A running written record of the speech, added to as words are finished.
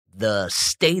The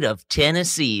state of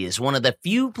Tennessee is one of the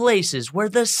few places where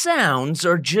the sounds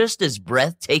are just as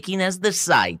breathtaking as the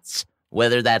sights.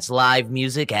 Whether that's live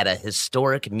music at a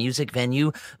historic music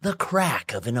venue, the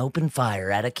crack of an open fire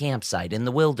at a campsite in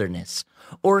the wilderness,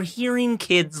 or hearing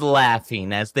kids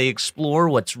laughing as they explore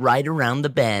what's right around the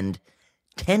bend,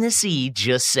 Tennessee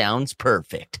just sounds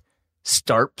perfect.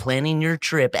 Start planning your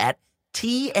trip at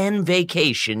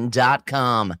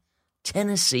tnvacation.com.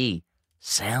 Tennessee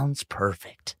sounds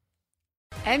perfect.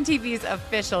 MTV's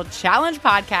official Challenge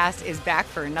podcast is back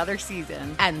for another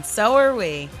season. And so are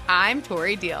we. I'm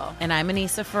Tori Deal. And I'm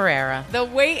Anissa Ferreira. The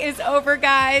wait is over,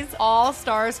 guys. All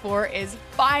Stars 4 is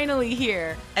finally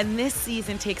here. And this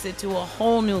season takes it to a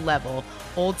whole new level.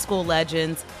 Old school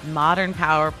legends, modern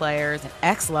power players, and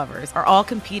ex-lovers are all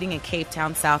competing in Cape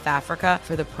Town, South Africa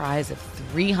for the prize of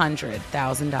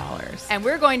 $300,000. And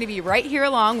we're going to be right here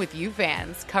along with you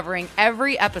fans, covering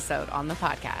every episode on the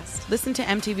podcast. Listen to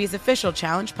MTV's official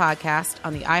Challenge podcast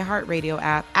on the iHeartRadio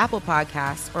app, Apple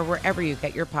Podcasts, or wherever you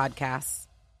get your podcasts.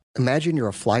 Imagine you're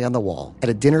a fly on the wall at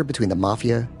a dinner between the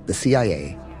mafia, the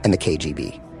CIA, and the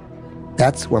KGB.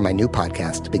 That's where my new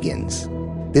podcast begins.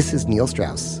 This is Neil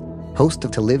Strauss, host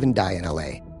of To Live and Die in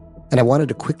LA, and I wanted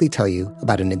to quickly tell you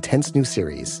about an intense new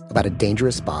series about a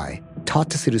dangerous spy taught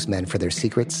to seduce men for their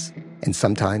secrets and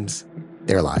sometimes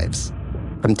their lives.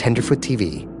 From Tenderfoot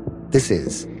TV, this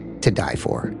is To Die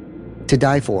For. To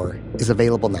Die For is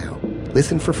available now.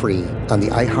 Listen for free on the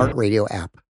iHeartRadio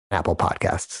app, Apple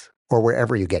Podcasts, or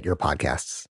wherever you get your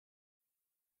podcasts.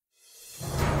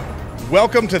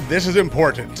 Welcome to This Is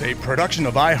Important, a production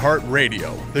of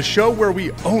iHeartRadio, the show where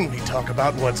we only talk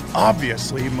about what's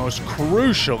obviously most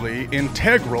crucially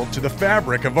integral to the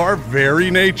fabric of our very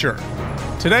nature.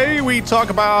 Today we talk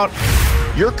about...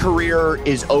 Your career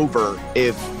is over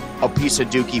if a piece of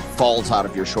dookie falls out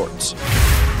of your shorts.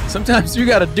 Sometimes you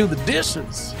gotta do the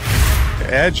dishes.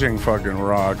 Edging fucking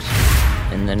rocks.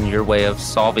 And then your way of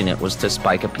solving it was to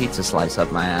spike a pizza slice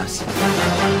up my ass.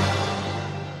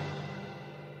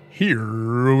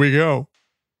 Here we go.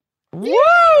 Woo!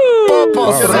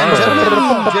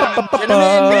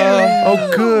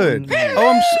 Oh, good.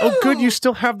 Oh, good. You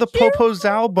still have the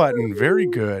Popozal button. Very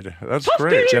good. That's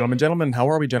great. Gentlemen, how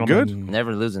are we, gentlemen? Good.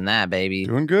 Never losing that, baby.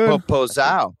 Doing good.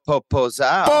 Popozal. That's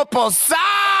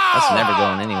never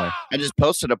going anywhere. I just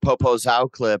posted a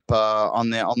Popozal clip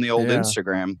on the old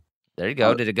Instagram. There you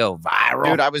go. Did it go viral?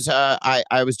 Dude,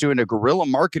 I was doing a guerrilla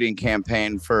marketing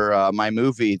campaign for my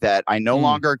movie that I no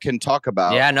longer can talk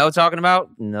about. Yeah, no talking about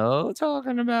it. No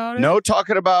talking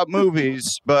about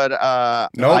movies, but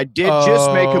Nope. I did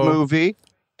just make a movie,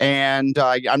 and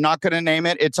I'm not going to name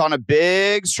it. It's on a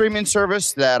big streaming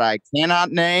service that I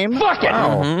cannot name. Fuck it.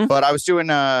 Wow. But I was doing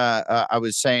I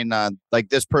was saying like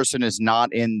this person is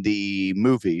not in the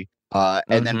movie.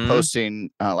 And then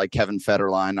posting like Kevin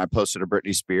Federline. I posted a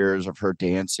Britney Spears of her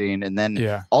dancing, and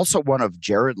then also one of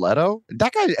Jared Leto.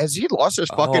 That guy, has he lost his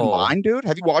fucking mind, dude?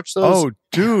 Have you watched those? Oh,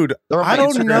 dude, I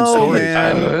don't know,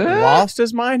 man. Lost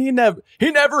his mind? He never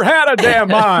had a damn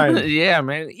mind. Yeah,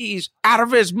 man. He's out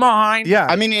of his mind. Yeah.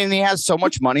 I mean, and he has so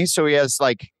much money, so he has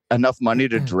like enough money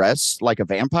to dress like a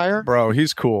vampire. Bro,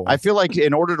 he's cool. I feel like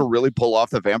in order to really pull off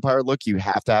the vampire look, you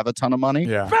have to have a ton of money.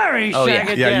 Yeah. Very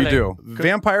Yeah, you do.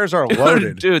 Vampires are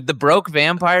loaded. Dude, the broke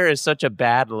vampire is such a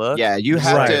bad look. Yeah, you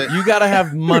have to. You gotta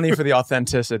have money for the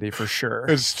authenticity, for sure.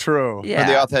 It's true. Yeah.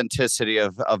 For the authenticity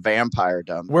of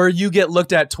vampiredom. Where you get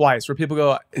looked at twice, where people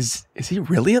go, is he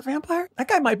really a vampire? That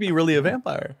guy might be really a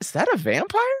vampire. Is that a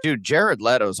vampire? Dude, Jared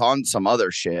Leto's on some other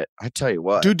shit. I tell you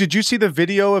what. Dude, did you see the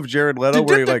video of Jared Leto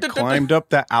where he like climbed up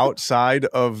the outside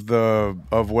of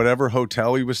whatever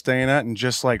hotel he was staying at and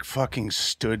just like fucking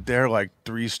stood there like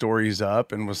 3 stories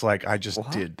up and was like, I just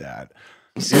did that.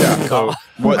 Yeah. So,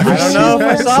 I don't know if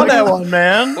I saw that one,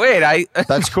 man. Wait,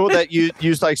 That's cool that you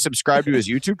like subscribe to his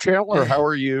YouTube channel, or how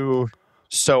are you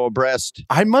so abreast?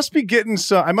 I must be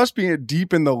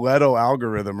deep in the Leto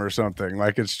algorithm or something.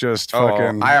 Like it's just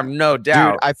fucking. I have no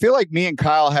doubt. Dude, I feel like me and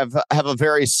Kyle have a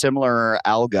very similar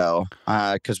algo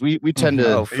because we tend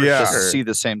to just see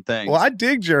the same thing. Well, I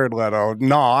dig Jared Leto.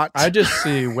 Not. I just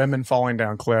see women falling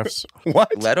down cliffs.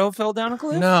 What? Leto fell down a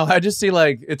cliff? No, I just see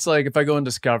like, it's like if I go in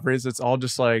Discoveries, it's all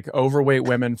just like overweight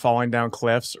women falling down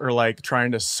cliffs or like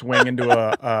trying to swing into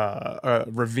a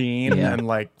ravine and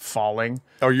like falling.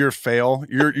 Oh, you're fail.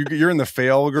 You're in the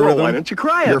fail algorithm. Well, why don't you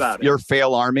cry about it? Your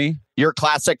fail army. Your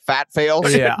classic fat fail.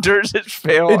 Yeah. Durz's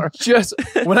fail. It just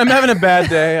when I'm having a bad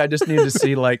day, I just need to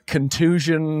see like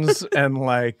contusions and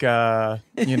like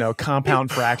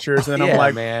compound fractures, and I'm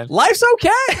like, man, life's okay.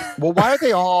 Well, why are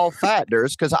they all fat,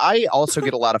 Durs? Because I also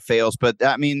get a lot of fails, but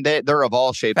I mean they're of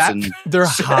all shapes and they're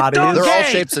hotties. They're all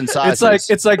shapes and sizes.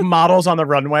 It's like models on the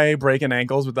runway breaking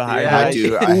ankles with the high I heels.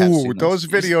 do. I have Ooh, seen those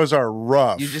videos are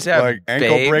rough. You just have like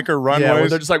ankle breaker runways. Yeah, where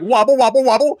they're just like wobble, wobble,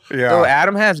 wobble. Yeah. So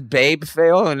Adam has babe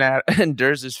fail and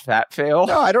Durs is fat fail.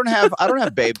 No, I don't have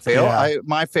babe fail. Yeah.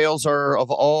 My fails are of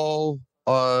all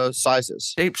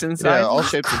sizes. Shapes and Yeah, sizes. all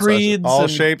shapes Creeds and all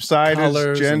and shapes, sizes,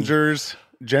 colors and-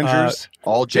 gingers.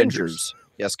 all gingers.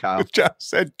 Yes, Kyle. Just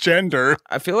said gender.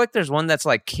 I feel like there's one that's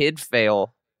like kid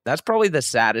fail. That's probably the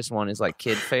saddest one is like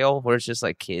kid fail, where it's just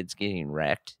like kids getting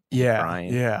wrecked. Yeah,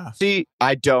 Crying. yeah. See,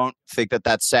 I don't think that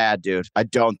that's sad, dude. I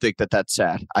don't think that that's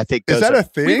sad. I think Is those that are- a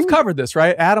thing? We've covered this,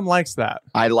 right? Adam likes that.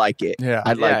 I like it. Yeah.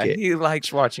 I like it. He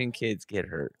likes watching kids get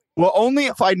hurt. Well, only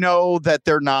if I know that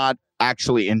they're not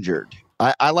actually injured.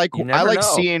 I like You never know.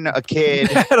 seeing a kid.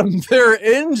 Adam, they're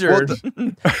injured.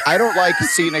 I don't like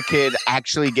seeing a kid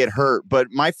actually get hurt,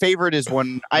 but my favorite is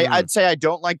when I'd say I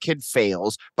don't like kid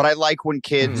fails, but I like when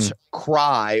kids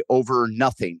cry over a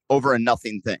nothing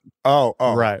thing. Oh,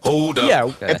 right. Hold up. Yeah.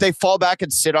 Okay. If they fall back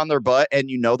and sit on their butt and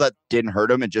you know that didn't hurt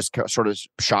them, it just sort of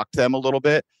shocked them a little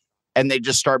bit, and they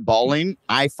just start bawling,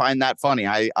 I find that funny.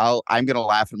 I'm gonna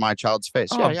laugh in my child's face.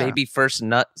 Oh, yeah. baby first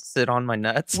nut sit on my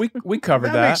nuts. We covered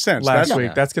That that makes sense. last That's-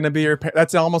 week. That's going to be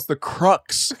that's almost the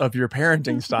crux of your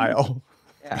parenting style.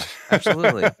 Yeah,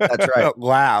 absolutely. That's right.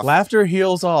 Laugh. Laughter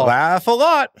heals all. Laugh a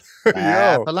lot.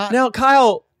 Laugh Yo. a lot. Now,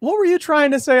 Kyle, what were you trying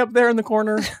to say up there in the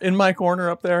corner, in my corner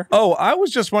up there? Oh, I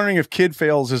was just wondering if kid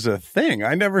fails is a thing.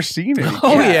 I never seen any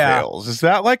Oh, kid yeah. fails. Is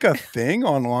that like a thing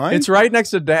online? It's right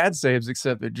next to dad saves,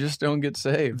 except they just don't get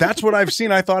saved. That's what I've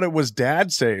seen. I thought it was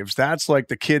dad saves. That's like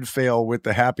the kid fail with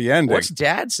the happy ending. What's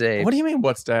dad say? What do you mean,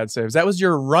 what's dad saves? That was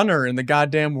your runner in the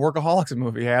goddamn Workaholics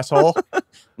movie, asshole.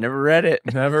 Never read it.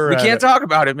 Never We read can't it. talk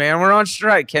about it, man. We're on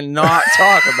strike. Cannot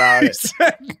talk about He it.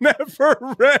 said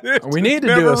never read it. We need to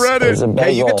never do a- read it.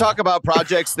 Hey, you could talk about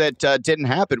projects that didn't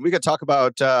happen. We could talk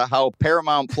about how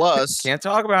Paramount Plus Can't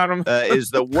talk about them. is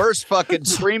the worst fucking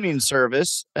streaming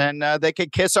service, and they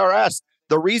could kiss our ass.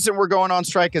 The reason we're going on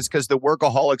strike is because the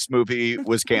Workaholics movie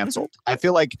was canceled. I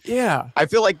feel like Yeah.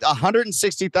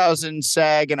 160,000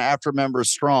 SAG and AFTRA members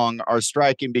strong are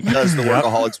striking because the Yep.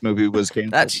 Workaholics movie was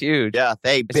canceled. That's huge. Yeah,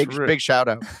 hey, It's big shout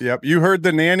out. Yep. You heard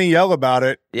the nanny yell about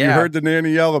it. You Yeah. heard the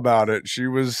nanny yell about it. She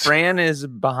was. Fran is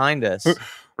behind us.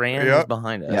 Fran is Yep.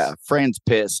 behind us. Yeah, Fran's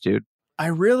pissed, dude.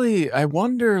 I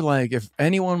wonder, like, if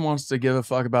anyone wants to give a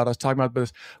fuck about us talking about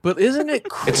this, but isn't it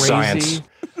It's science. crazy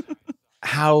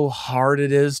how hard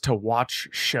it is to watch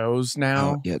shows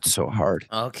now? Oh, yeah, it's so hard.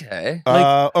 Okay.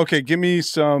 Okay, give me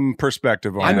some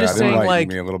perspective on I'm that. just saying, Enlighten like,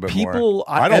 me a little bit more. people,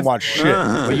 I don't watch shit.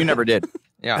 But you never did.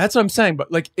 Yeah. That's what I'm saying.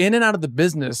 But like in and out of the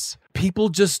business, people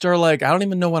just are like, I don't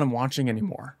even know what I'm watching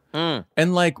anymore. Mm.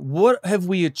 And like, what have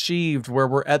we achieved where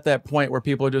we're at that point where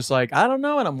people are just like, I don't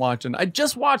know what I'm watching. I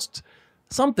just watched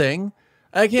something.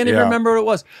 I can't even Yeah. remember what it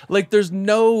was. Like, there's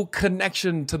no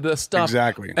connection to the stuff.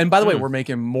 Exactly. And by the way, we're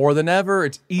making more than ever.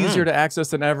 It's easier to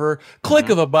access than ever. Click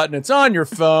of a button. It's on your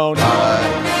phone.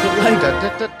 But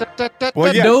like,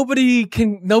 Well, yeah.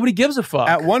 nobody gives a fuck.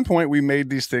 At one point, we made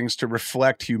these things to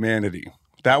reflect humanity.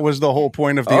 That was the whole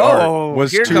point of the Oh, art.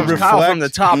 Was here to comes reflect Kyle from the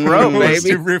top rope, was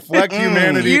baby. to reflect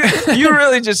humanity. You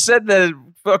really just said the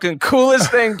fucking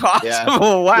coolest thing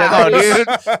possible. Wow, Yeah, dude.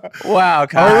 Wow,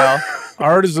 Kyle.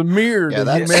 Art is a mirror Yeah, to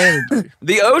that's- humanity.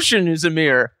 The ocean is a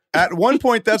mirror. At one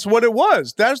point, that's what it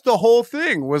was. That's the whole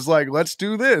thing. Was like, let's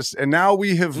do this, and now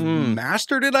we have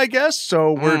mastered it, I guess.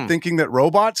 So we're thinking that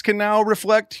robots can now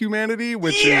reflect humanity,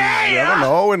 which is I don't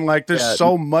know, and like there's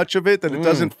so much of it that it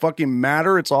doesn't fucking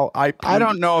matter. It's all IP. I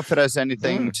don't know if it has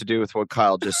anything to do with what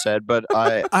Kyle just said, but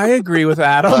I agree with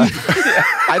Adam.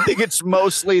 I think it's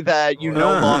mostly that you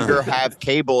no longer have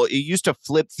cable. You used to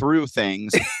flip through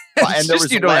things, and there just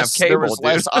was you don't have less. There was cable, dude.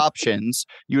 less options.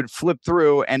 You would flip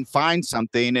through and find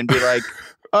something and be like,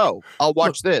 "Oh, I'll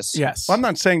watch this." Yes. Well, I'm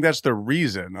not saying that's the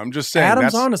reason. I'm just saying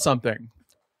Adam's that's onto something.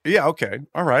 Yeah. Okay.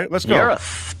 All right. Let's go. You're a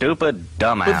stupid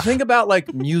But dumbass. think about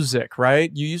like music,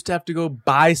 right? You used to have to go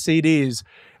buy CDs.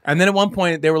 And then at one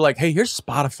point they were like, hey, here's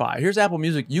Spotify, here's Apple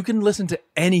Music. You can listen to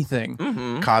anything.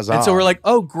 Kazaa. And so we're like,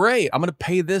 oh, great. I'm going to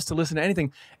pay this to listen to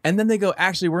anything. And then they go,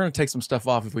 actually, we're going to take some stuff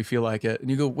off if we feel like it.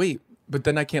 And you go, wait, but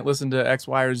then I can't listen to X,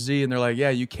 Y, or Z. And they're like, yeah,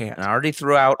 you can't. I already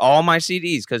threw out all my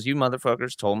CDs because you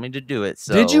motherfuckers told me to do it.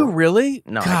 So. Did you really?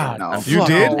 No, God, no. You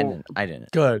did? I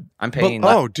didn't. Good. I'm paying.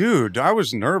 Oh, dude, I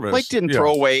was nervous. Blake didn't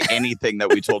throw away anything that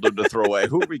we told him to throw away.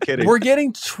 Who are we kidding? We're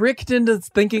getting tricked into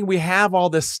thinking we have all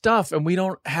this stuff and we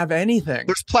don't have anything.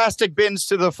 There's plastic bins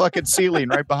to the fucking ceiling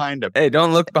right behind him. Hey,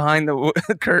 don't look behind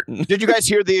the curtain. Did you guys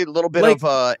hear the little bit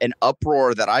of an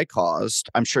uproar that I caused?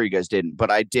 I'm sure you guys didn't, but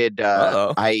I did.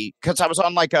 Because I was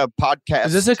on like a podcast.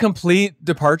 Is this a complete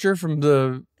departure from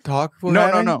the talk we're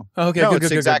having? No. Okay, no, good, it's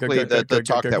good, exactly good, the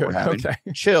talk that we're having. Okay.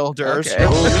 Chill, Durs. Okay.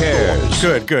 Who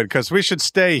cares? Good, because we should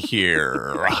stay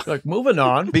here. Like moving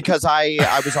on. Because I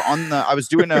was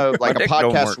doing a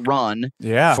podcast run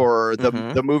for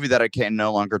the movie that I can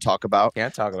no longer talk about.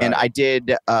 Can't talk about and it. I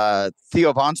did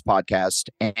Theo Von's podcast,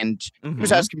 and he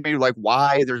was asking me like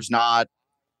why there's not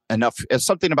enough. It's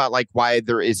something about like why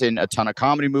there isn't a ton of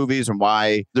comedy movies and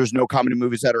why there's no comedy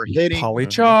movies that are hitting.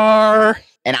 Polychar.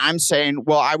 And I'm saying,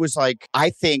 well, I was like,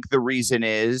 I think the reason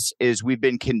is we've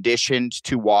been conditioned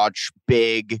to watch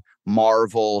big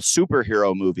Marvel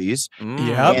superhero movies.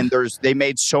 Yep. And they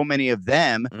made so many of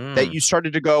them that you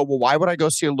started to go, well, why would I go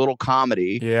see a little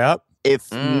comedy? Yep.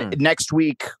 If next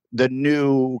week the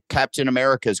new Captain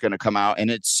America is going to come out and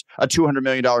it's a $200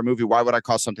 million movie, why would I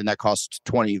cost something that costs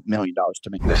 $20 million to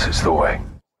make? This is the way.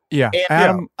 Yeah, And,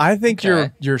 Adam, I think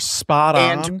you're spot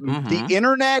on. And the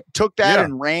internet took that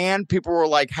and ran. People were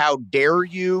like, how dare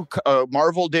you?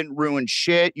 Marvel didn't ruin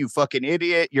shit. You fucking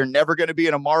idiot. You're never going to be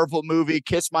in a Marvel movie.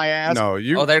 Kiss my ass. No,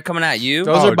 Oh, they're coming at you?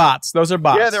 Those are bots. Those are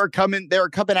bots. Yeah, they're coming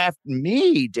after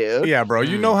me, dude. Yeah, bro.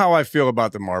 You know how I feel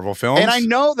about the Marvel films. And I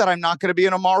know that I'm not going to be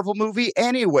in a Marvel movie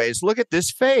anyways. Look at this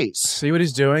face. See what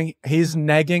he's doing? He's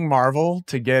negging Marvel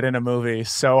to get in a movie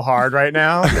so hard right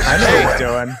now. I know what he's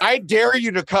doing. I dare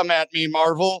you to come at me,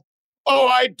 Marvel. Oh,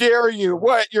 I dare you.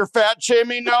 What? You're fat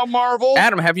shaming now, Marvel?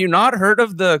 Adam, have you not heard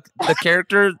of the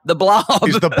character, the Blob?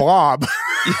 He's the Blob.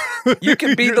 You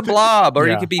could be the Blob, or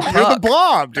you could be Puck. You're the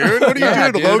Blob, dude. What are you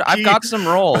doing, dude, Loki? I've got some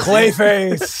roles.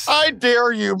 Clayface. I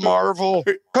dare you, Marvel.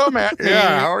 Come at me.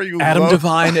 Yeah, how are you? Adam Loki?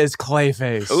 Devine is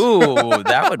Clayface. Ooh,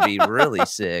 that would be really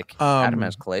sick. Adam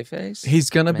has Clayface? He's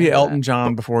going to be Elton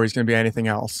John before he's going to be anything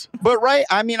else. But right,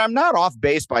 I mean, I'm not off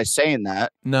base by saying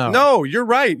that. No, you're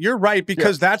right. You're right,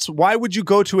 because that's why would you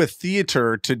go to a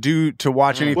theater to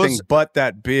watch anything but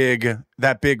that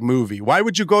big movie? Why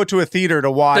would you go to a theater to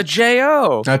watch the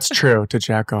J.O.? That's true, to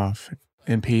jack off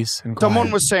in peace and quiet.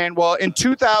 Someone was saying, well, in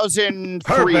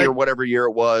 2003 or whatever year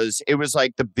it was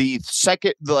like the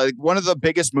second, one of the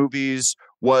biggest movies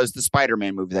was the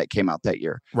Spider-Man movie that came out that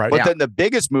year. Right. But then the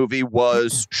biggest movie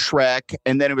was Shrek.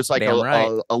 And then it was like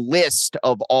a list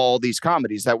of all these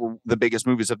comedies that were the biggest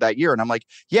movies of that year. And I'm like,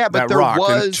 yeah, but there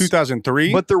was in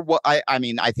 2003. But there was, I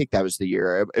mean, I think that was the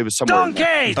year. It was somewhere.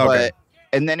 Donkey! But,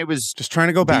 and then it was just trying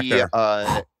to go back there.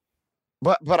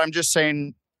 But I'm just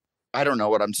saying, I don't know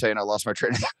what I'm saying. I lost my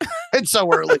train of thought. It's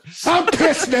so early. I'm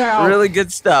pissed now. Really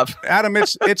good stuff. Adam,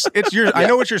 it's your I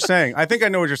know what you're saying. I think I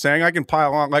know what you're saying. I can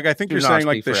pile on. Like I think you're saying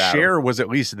like the share was at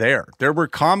least there. There were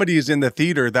comedies in the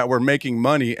theater that were making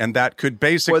money and that could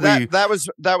basically that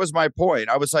was my point.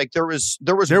 I was like there was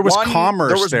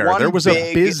commerce there. There was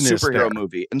a business superhero there.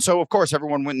 movie. And so of course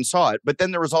everyone went and saw it. But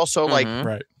then there was also like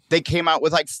they came out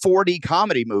with like 40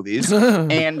 comedy movies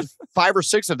and 5 or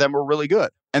 6 of them were really good.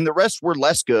 And the rest were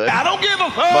less good. I don't give a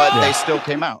fuck. But they still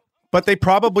came out. But they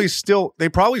probably still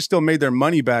made their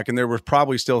money back, and they were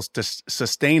probably still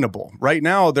sustainable. Right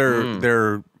now,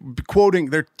 they're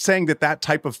saying that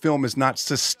type of film is not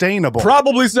sustainable.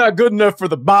 Probably it's not good enough for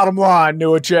the bottom line,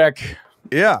 Newacek.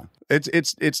 Yeah,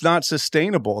 it's not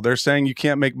sustainable. They're saying you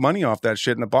can't make money off that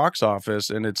shit in the box office,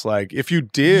 and it's like if you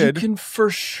did, you can for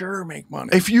sure make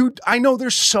money. I know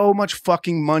there's so much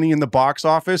fucking money in the box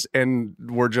office, and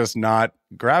we're just not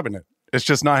grabbing it. It's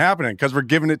just not happening because we're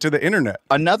giving it to the internet.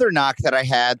 Another knock that I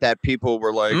had that people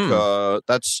were like,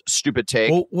 that's stupid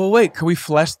take. Well, wait, can we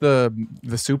flesh the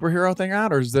superhero thing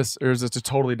out, or is this a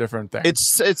totally different thing?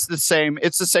 It's the same.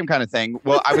 It's the same kind of thing.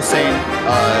 Well, I was saying,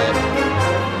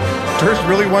 Durs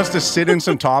really wants to sit in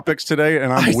some topics today,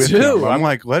 and I'm with him. I'm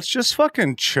like, let's just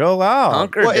fucking chill out.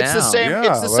 Hunker down. It's the same.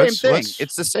 Yeah, it's the same thing.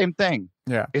 It's the same thing.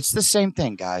 Yeah, it's the same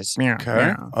thing, guys.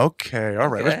 Okay. Okay. All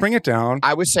right. Let's bring it down.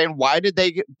 I was saying, why did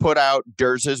they put out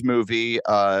Durs's movie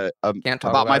about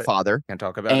my father? Can't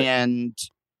talk about it. And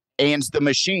the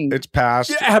Machine. It's past.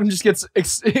 Yeah, Adam just gets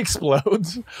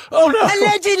explodes. Oh no!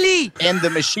 Allegedly. And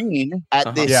the Machine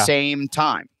at the same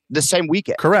time. the same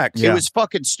weekend. Correct. It was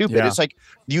fucking stupid. Yeah. It's like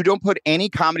you don't put any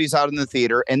comedies out in the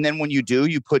theater, and then when you do,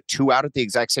 you put 2 out at the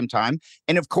exact same time.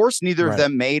 And of course, neither of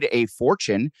them made a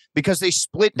fortune because they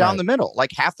split down the middle.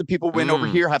 Like half the people went over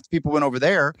here, half the people went over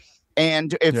there.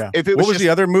 And if it was, what was the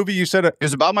other movie you said? It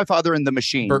was About My Father and the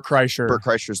Machine. Burt Kreischer. Burt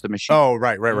Kreischer's The Machine. Oh,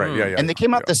 right. Yeah. And they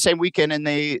came out the same weekend, and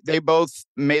they both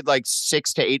made like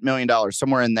 $6 to $8 million,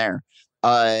 somewhere in there.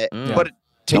 But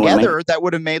together, that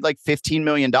would have made like $15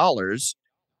 million.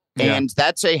 And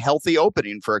that's a healthy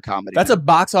opening for a comedy. That's a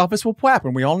box office whoop-whap,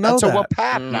 and we all know that's that. a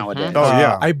whap nowadays. Oh,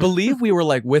 yeah. I believe we were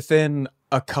like within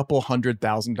a couple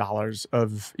 $100,000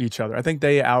 of each other. I think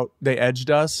they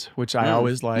edged us, which I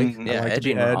always like. Yeah, I like to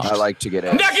be edging edged. I like to get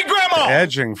edged.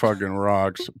 Edging fucking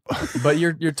rocks. But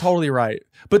you're totally right.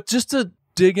 But just to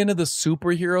dig into the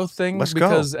superhero thing, Let's go.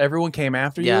 because everyone came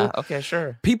after you. Yeah, okay,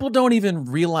 sure. People don't even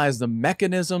realize the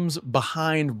mechanisms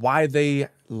behind why they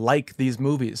like these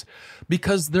movies,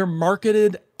 because they're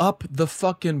marketed up the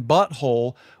fucking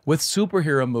butthole with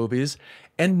superhero movies,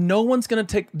 and no one's gonna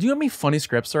take. Do you know how many funny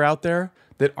scripts are out there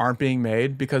that aren't being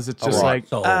made because it's just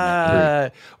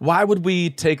why would we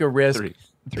take a risk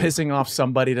pissing off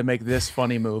somebody to make this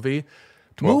funny movie?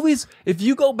 Movies, if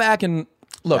you go back and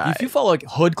look, if you follow like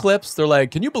Hood Clips, they're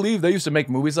like, can you believe they used to make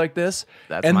movies like this?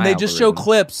 And they just show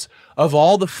clips of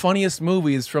all the funniest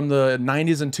movies from the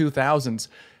 90s and 2000s.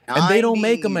 And they don't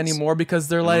make them anymore because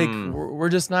they're like, we're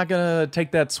just not going to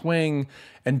take that swing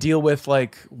and deal with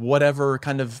like whatever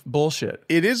kind of bullshit.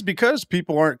 It is because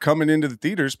people aren't coming into the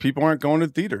theaters. People aren't going to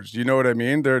the theaters. You know what I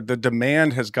mean? The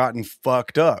demand has gotten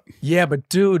fucked up. Yeah, but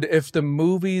dude, if the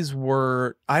movies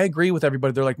were, I agree with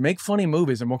everybody. They're like, make funny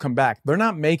movies and we'll come back. They're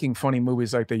not making funny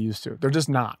movies like they used to. They're just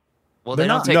not. Well, They're they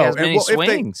don't not. take No, as many and, well, if they-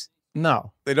 swings.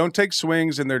 No. They don't take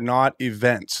swings, and they're not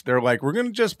events. They're like, we're gonna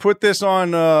just put this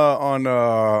on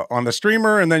the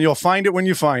streamer, and then you'll find it when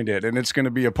you find it, and it's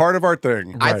gonna be a part of our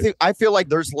thing. I feel like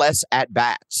there's less at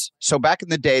bats. So back in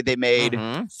the day, they made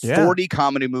 40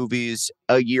 comedy movies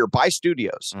a year by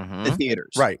studios, the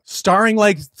theaters, Right. Starring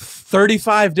like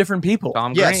 35 different people.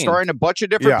 Tom Yeah, Green. starring a bunch of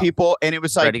different people, and it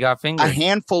was like Freddy Got a Fingered.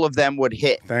 handful of them would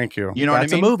hit. Thank you. You know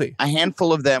That's what I mean? a movie. A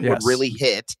handful of them would Yes. really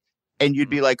hit. And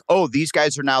you'd be like, oh, these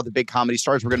guys are now the big comedy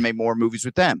stars. We're going to make more movies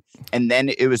with them. And then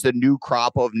it was the new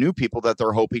crop of new people that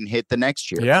they're hoping hit the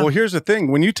next year. Yeah. Well, here's the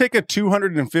thing. When you take a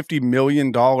 $250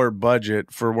 million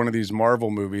budget for one of these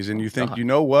Marvel movies and you think, you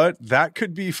know what? That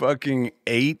could be fucking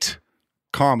 8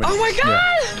 comedies. Oh my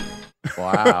God!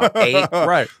 Wow. 8.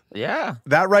 Right. Yeah.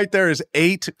 That right there is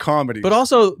 8 comedies. But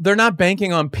also, they're not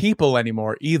banking on people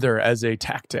anymore either as a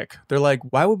tactic. They're like,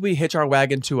 why would we hitch our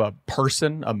wagon to a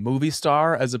person, a movie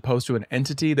star, as opposed to an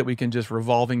entity that we can just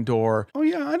revolving door? Oh,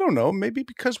 yeah, I don't know. Maybe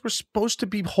because we're supposed to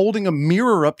be holding a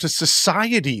mirror up to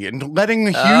society and letting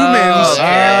humans.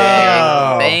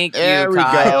 Thank There you, we go.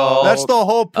 Kyle. That's the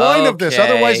whole point of this. Okay.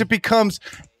 Otherwise, it becomes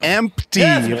empty.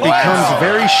 It becomes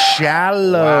very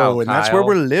shallow. Wow, and that's where Kyle.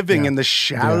 we're living in the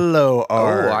shallow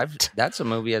art. That's a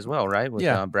movie as well, right?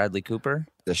 With Bradley Cooper.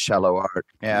 The shallow art.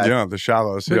 Yeah, the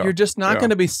shallows. But you're just not going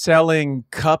to be selling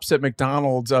cups at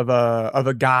McDonald's of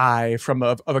a guy from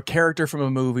a character from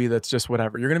a movie that's just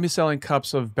whatever. You're going to be selling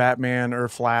cups of Batman or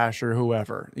Flash or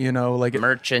whoever. You know, like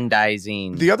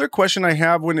merchandising. The other question I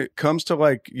have when it comes to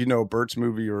like, you know, Bert's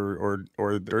movie or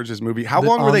Urge's movie, how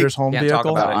long were they? Anders Holm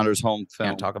vehicle. Anders Holm film.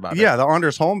 Can't talk about it. Yeah, the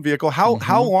Anders Holm vehicle.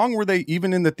 How long were they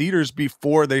even in the theaters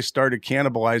before they started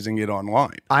cannibalizing it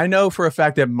online? I know for a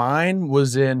fact that mine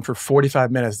was in for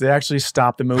 45 minutes. They actually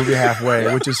stopped the movie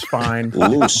halfway, which is fine.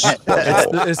 It's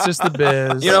just the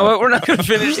biz. You know what? We're not going to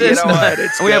finish this. You know what?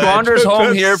 It's We have good. Anders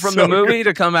Holm here That's from so the movie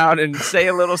to come out and say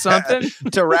a little something.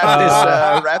 To wrap this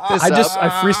up.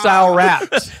 I freestyle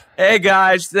rapped. Hey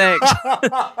guys, thanks.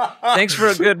 Thanks for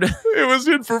a good. It was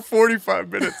in for 45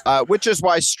 minutes. Which is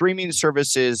why streaming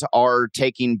services are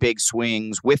taking big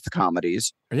swings with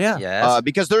comedies. Yeah. Yes.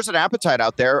 Because there's an appetite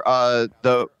out there.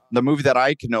 The movie that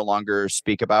I can no longer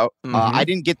speak about. I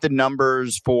didn't get the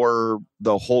numbers for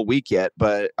the whole week yet,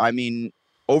 but I mean,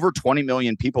 over 20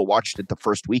 million people watched it the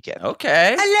first weekend.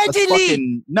 Okay. That's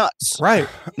fucking nuts. Right.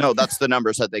 No, that's the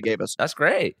numbers that they gave us. That's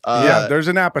great. Yeah, there's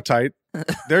an appetite.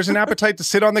 There's an appetite to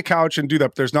sit on the couch and do that.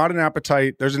 But there's not an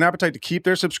appetite. There's an appetite to keep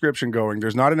their subscription going.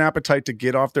 There's not an appetite to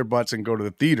get off their butts and go to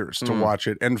the theaters to watch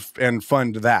it and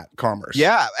fund that commerce.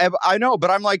 Yeah, I know,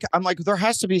 but I'm like, there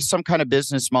has to be some kind of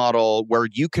business model where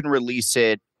you can release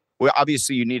it. Well,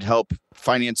 obviously, you need help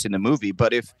financing the movie,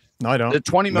 but if No, I don't. the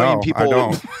 20 million No, I people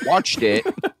don't. watched it,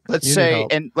 let's You need say,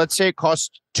 help. and let's say it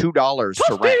costs $2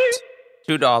 to rent.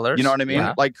 $2. You know what I mean?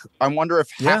 Yeah. Like, I wonder if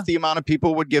half the amount of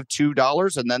people would give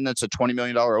 $2, and then that's a $20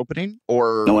 million opening,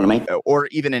 or Know what I mean? or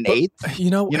even an eighth.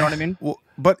 You know You know what I mean? Well,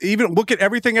 But even look at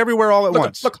Everything Everywhere All at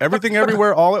Once. Everything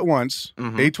Everywhere All at Once.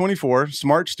 A24,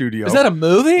 Smart Studio. Is that a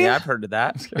movie? Yeah, I've heard of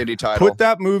that. Shitty title. Put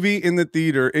that movie in the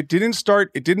theater. It didn't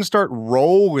start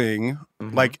rolling,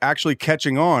 like actually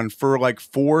catching on for like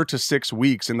 4 to 6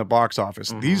 weeks in the box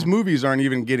office. These movies aren't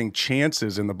even getting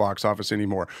chances in the box office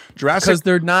anymore. Because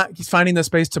they're not finding the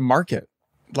space to market.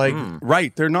 Like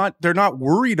right, they're not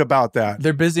worried about that.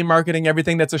 They're busy marketing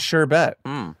everything that's a sure bet.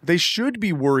 They should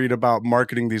be worried about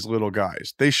marketing these little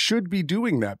guys. They should be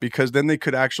doing that because then they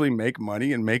could actually make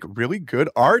money and make really good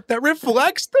art that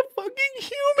reflects the fucking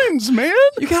humans, man.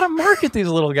 You gotta market these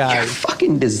little guys. You're a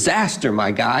fucking disaster,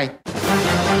 my guy.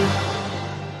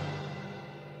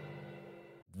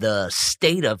 The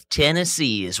state of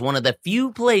Tennessee is one of the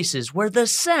few places where the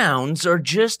sounds are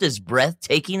just as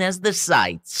breathtaking as the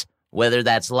sights. Whether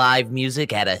that's live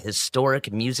music at a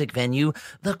historic music venue,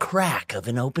 the crack of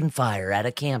an open fire at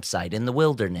a campsite in the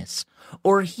wilderness,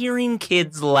 or hearing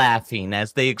kids laughing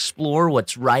as they explore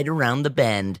what's right around the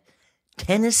bend,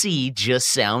 Tennessee just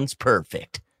sounds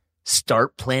perfect.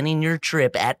 Start planning your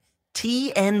trip at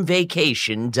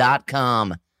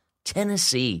tnvacation.com.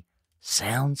 Tennessee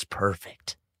sounds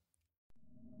perfect.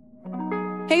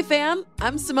 Hey fam,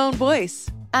 I'm Simone Boyce.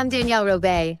 I'm Danielle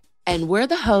Robay. And we're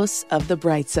the hosts of The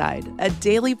Bright Side, a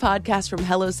daily podcast from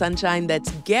Hello Sunshine that's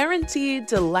guaranteed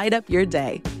to light up your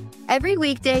day. Every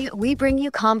weekday, we bring you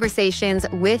conversations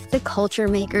with the culture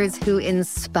makers who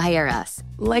inspire us.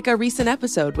 Like our recent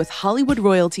episode with Hollywood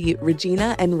royalty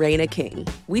Regina and Raina King.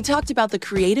 We talked about the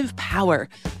creative power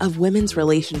of women's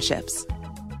relationships.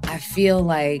 I feel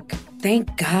like,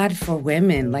 thank God for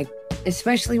women, like,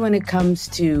 especially when it comes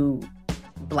to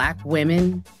Black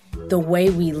women. The way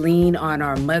we lean on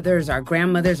our mothers, our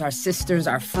grandmothers, our sisters,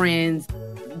 our friends,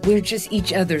 we're just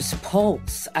each other's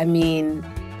pulse. I mean,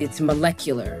 it's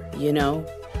molecular, you know?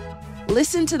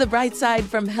 Listen to The Bright Side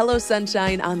from Hello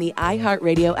Sunshine on the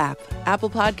iHeartRadio app, Apple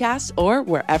Podcasts, or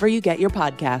wherever you get your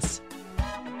podcasts.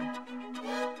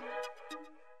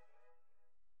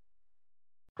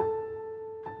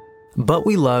 But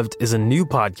We Loved is a new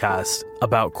podcast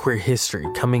about queer history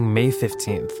coming May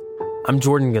 15th. I'm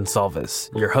Jordan Gonsalves,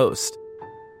 your host.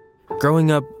 Growing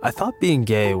up, I thought being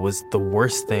gay was the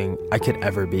worst thing I could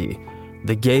ever be.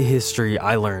 The gay history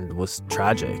I learned was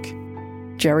tragic.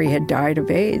 Jerry had died of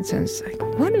AIDS, and it's like,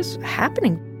 what is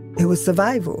happening? It was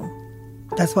survival.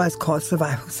 That's why it's called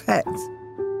survival sex.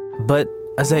 But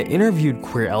as I interviewed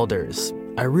queer elders,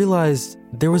 I realized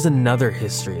there was another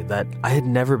history that I had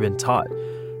never been taught.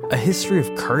 A history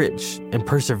of courage and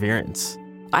perseverance.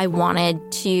 I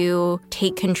wanted to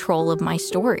take control of my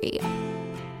story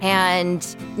and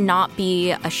not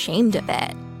be ashamed of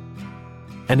it.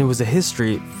 And it was a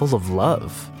history full of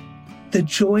love. The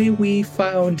joy we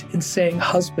found in saying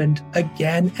husband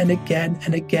again and again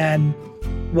and again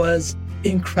was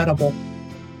incredible.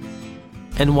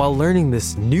 And while learning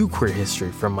this new queer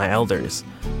history from my elders,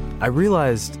 I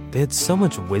realized they had so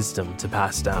much wisdom to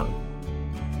pass down.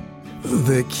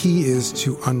 The key is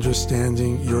to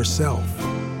understanding yourself,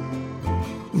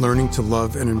 learning to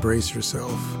love and embrace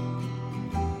yourself.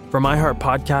 From iHeart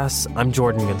Podcasts, I'm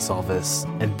Jordan Gonsalves,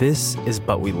 and this is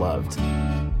But We Loved.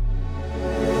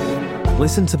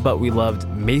 Listen to But We Loved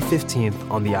May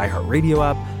 15th on the iHeartRadio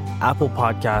app, Apple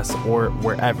Podcasts, or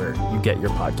wherever you get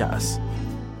your podcasts.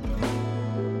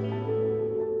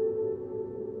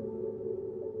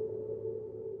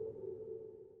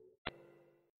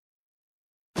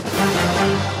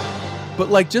 But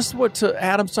like just what to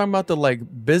Adam's talking about, the like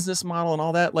business model and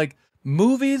all that, like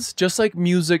movies, just like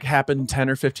music happened 10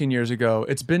 or 15 years ago,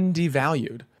 it's been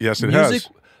devalued. Yes, it has.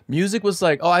 Music was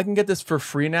like, oh, I can get this for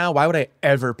free now. Why would I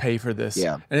ever pay for this?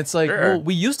 Yeah. And it's like, well,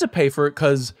 we used to pay for it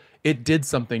because it did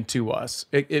something to us.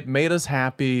 It made us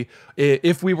happy.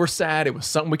 If we were sad, it was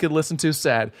something we could listen to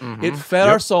sad. It fed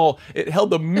our soul. It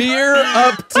held the mirror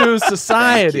up to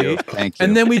society. Thank you.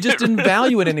 And then we just didn't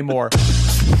value it anymore.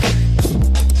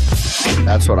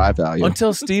 That's what I value.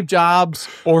 Until Steve Jobs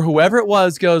or whoever it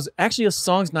was goes, actually, a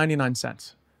song's 99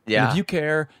 cents. Yeah. And if you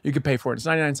care, you can pay for it. It's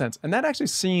 99 cents. And that actually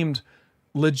seemed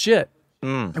legit.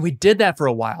 And we did that for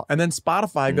a while. And then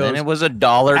Spotify goes. And it was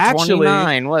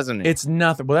 $1.29, wasn't it? It's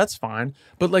nothing. Well, that's fine.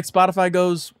 But like Spotify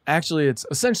goes, actually, it's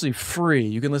essentially free.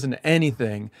 You can listen to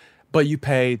anything, but you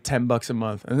pay $10 a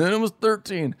month. And then it was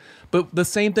 $13. But the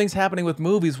same thing's happening with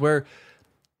movies where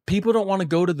people don't want to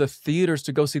go to the theaters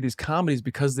to go see these comedies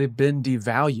because they've been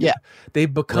devalued. Yeah.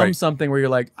 They've become Right. something where you're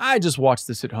like, I just watched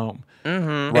this at home.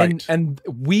 Mm-hmm. Right. And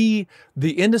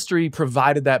the industry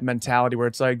provided that mentality where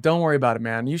it's like, don't worry about it,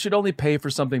 man. You should only pay for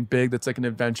something big that's like an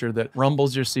adventure that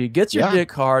rumbles your seat, gets your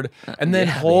dick hard, and then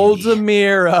holds a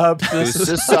mirror up to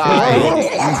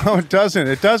society. No, it doesn't.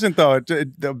 It doesn't, though.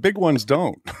 The big ones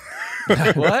don't.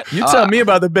 What? You tell me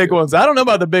about the big ones. I don't know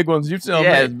about the big ones. You tell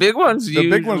Yeah, me. big ones. The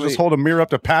big ones just hold a mirror up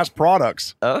to past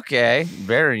products. Okay,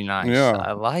 very nice. Yeah.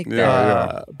 I like that.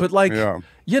 Yeah. But like,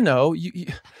 you know,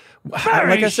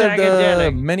 like I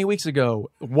said many weeks ago,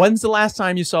 when's the last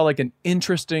time you saw like an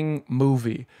interesting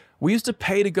movie? We used to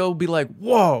pay to go be like,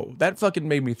 whoa, that fucking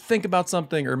made me think about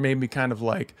something, or made me kind of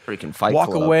like freaking Fight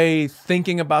walk Club. away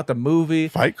thinking about the movie.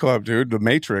 Fight Club, dude. The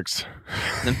Matrix.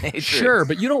 The Matrix. Sure,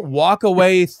 but you don't walk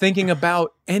away thinking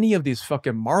about any of these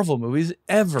fucking Marvel movies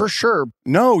ever. For sure.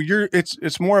 No,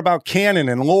 it's more about canon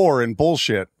and lore and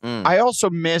bullshit. I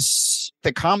also miss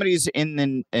the comedies in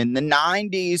the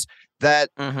 90s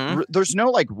that there's no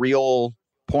like real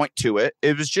point to it.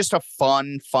 It was just a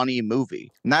funny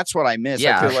movie. And that's what I miss.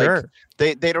 Yeah, I feel sure.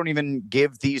 like they don't even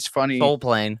give these funny Soul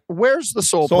Plane. Where's the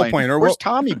Soul Plane? Or Where's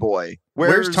Tommy Boy?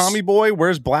 Where's Tommy Boy?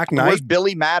 Where's Black Knight? Where's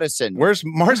Billy Madison? Where's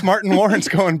Martin Lawrence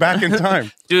going back in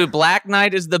time? Dude, Black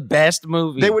Knight is the best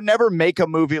movie. They would never make a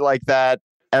movie like that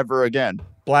ever again.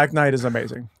 Black Knight is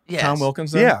amazing. Yes. Tom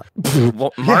Wilkinson. Yeah.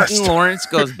 Well, Martin Lawrence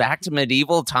goes back to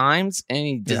medieval times and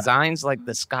he designs like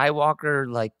the Skywalker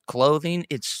like clothing.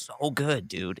 It's so good,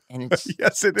 dude. And it's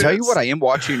Yes, it is. Tell you what I am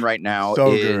watching right now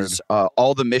So is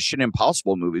all the Mission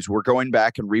Impossible movies. We're going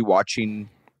back and rewatching.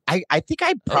 I think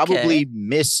I probably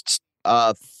missed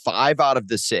 5 out of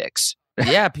the 6.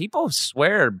 yeah, people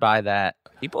swear by that.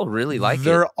 People really like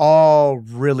They're it. all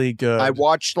really good. I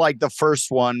watched like the first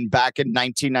one back in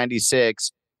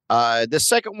 1996. The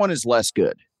second one is less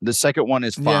good. The second one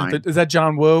is fine. Yeah, is that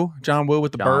John Woo? John Woo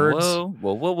with the birds?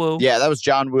 Woo. Yeah, that was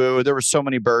John Woo. There were so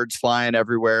many birds flying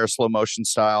everywhere, slow motion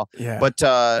style. Yeah. But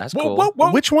That's cool.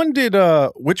 Which one did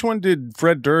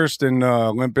Fred Durst and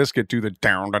Limp Bizkit do the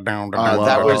down that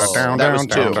was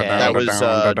two. That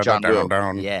was John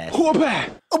Woo. Yes. I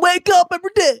wake up every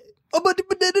day.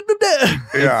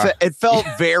 Yeah. It felt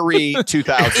very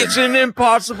 2000. It's an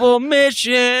impossible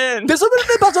mission. This is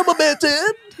an impossible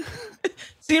mission.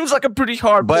 Seems like a pretty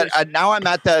hard But mission. now I'm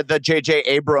at the J.J.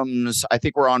 Abrams. I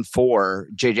think we're on 4.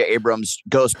 J.J. Abrams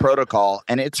Ghost Protocol,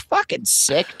 and it's fucking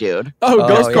sick, dude. Oh,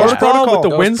 Ghost yeah. Protocol with the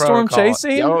Ghost windstorm Protocol.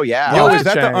 chasing? Oh yeah. Yo, What is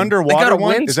that chain? the underwater They got a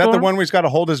one? Is that the windstorm? one where he's got to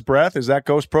hold his breath? Is that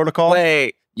Ghost Protocol?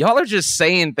 Wait, y'all are just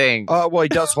saying things. Well, he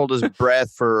does hold his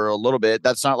breath for a little bit.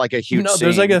 That's not like a huge. No,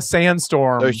 there's like scene. a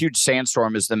sandstorm. A huge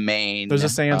sandstorm is the main. There's a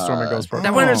sandstorm in Ghost that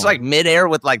Protocol. one is like midair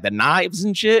with like the knives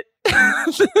and shit.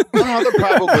 Oh, there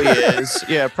probably is.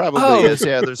 Yeah, probably is.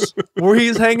 Yeah, there's. Where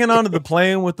he's hanging onto the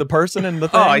plane with the person and the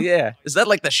thing. Oh yeah, is that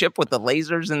like the ship with the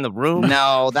lasers in the room?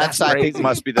 No, that's I think crazy.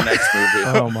 must be the next movie.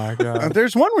 Oh my god.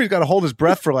 There's one where he's got to hold his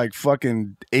breath for like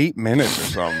fucking 8 minutes or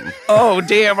something. Oh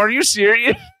damn, are you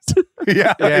serious?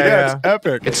 yeah, yeah. it's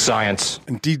epic. It's science.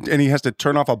 And he has to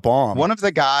turn off a bomb. One of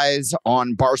the guys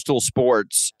on Barstool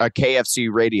Sports,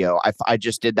 KFC Radio, I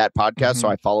just did that podcast, so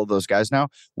I follow those guys now.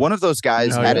 One of those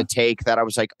guys had a take that I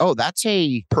was like, oh, that's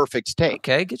a perfect take.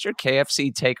 Okay, get your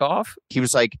KFC take off. He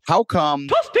was like, how come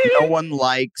no one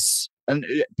likes... And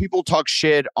people talk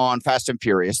shit on Fast and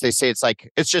Furious. They say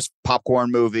it's just popcorn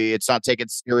movie. It's not taken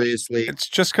seriously. It's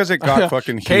just because it got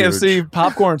fucking huge. KFC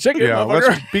popcorn chicken. Yeah,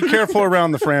 let's be careful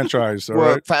around the franchise. All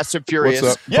right? Fast and Furious.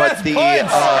 What's up? But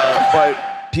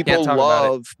but people Can't talk about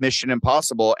love Mission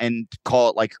Impossible and call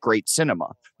it like great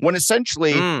cinema. When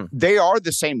essentially they are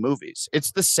the same movies.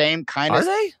 It's the same kind of. Are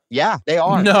they? Yeah, they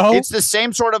are. No. It's the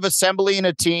same sort of assembling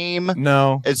a team.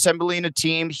 No. Assembling a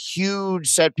team, huge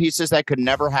set pieces that could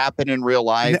never happen in real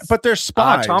life. But they're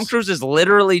spies. Tom Cruise is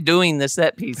literally doing the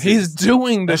set pieces. He's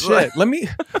doing the shit. Let me.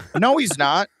 No, he's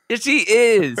not. Yes, he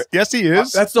is. Yes, he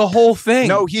is. That's the whole thing.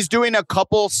 No, he's doing a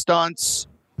couple stunts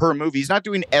per movie. He's not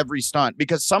doing every stunt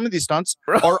because some of these stunts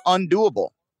are undoable.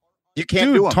 You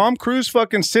can't do them. Tom Cruise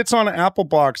fucking sits on an apple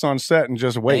box on set and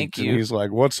just waits. And he's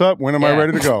like, what's up? When am I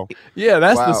ready to go? Yeah,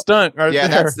 that's the Wow. stunt right Yeah,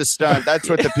 there. that's the stunt. That's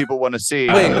what the people want to see.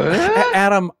 Wait,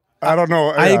 Adam, I don't know.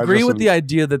 I Yeah, agree just with the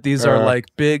idea that these are uh, like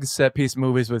big set piece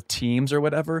movies with teams or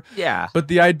whatever. Yeah. But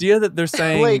the idea that they're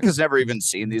saying Blake has never even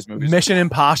seen these movies. Mission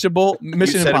Impossible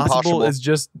said impossible. is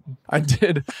just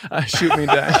shoot me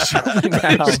down. Shoot me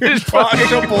down. Impossible. You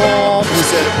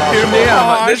said impossible.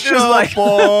 Damn, this is like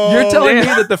You're telling me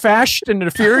Damn. that the Fast and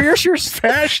the Furious are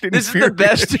Fast and This is the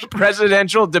best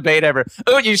presidential debate ever.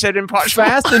 Oh, you said impossible.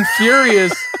 Fast and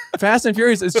Furious. Fast and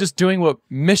Furious is just doing what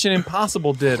Mission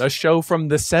Impossible did, a show from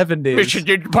the 70s. Mission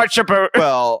Impossible.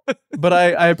 Well, but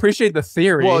I appreciate the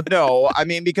theory. Well, no, I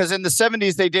mean, because in the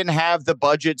 70s, they didn't have the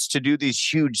budgets to do these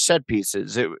huge set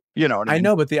pieces. You know what I mean? I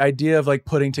know, but the idea of like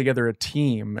putting together a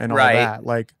team and all Right. that,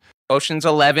 like Ocean's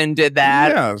 11 did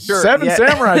that. Yeah, Seven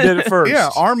Samurai did it first. Yeah,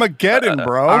 Armageddon,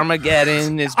 bro.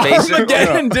 Armageddon is basically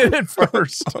Armageddon did it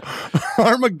first.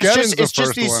 Armageddon's It's just the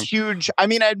first these one. huge. I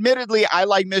mean, admittedly, I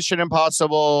like Mission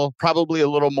Impossible probably a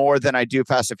little more than I do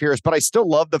Fast and Furious, but I still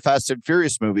love the Fast and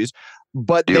Furious movies.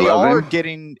 But they are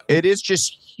getting. It is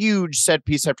just huge set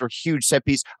piece after huge set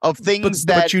piece of things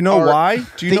that. But you know why?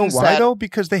 Do you know things why that- though?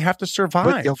 Because they have to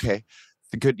survive. Okay.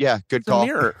 Good call.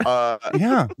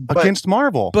 Yeah, against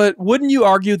Marvel. But wouldn't you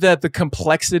argue that the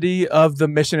complexity of the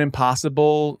Mission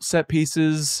Impossible set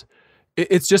pieces,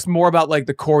 it's just more about like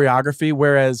the choreography,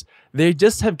 whereas they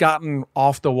just have gotten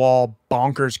off the wall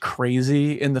bonkers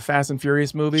crazy in the Fast and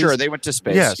Furious movies. Sure, they went to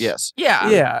space. Yes.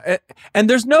 Yeah. And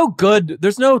there's no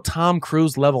Tom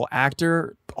Cruise level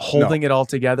actor holding it all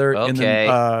together in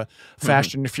the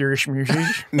Fast and Furious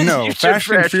movies. No, Fast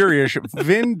and Furious.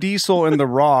 Vin Diesel and The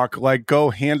Rock like go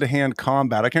hand-to-hand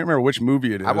combat. I can't remember which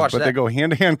movie it is, but they go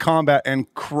hand-to-hand combat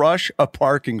and crush a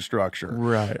parking structure.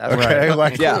 Right. Okay.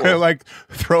 Like like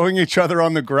throwing each other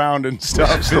on the ground and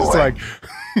stuff. It's like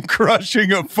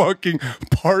crushing a fucking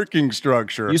parking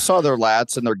structure. You saw their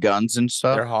lats and their guns and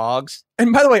stuff. They're hogs.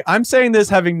 And by the way, I'm saying this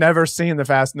having never seen the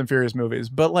Fast and the Furious movies,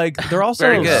 but like they're also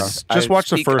Very good. Just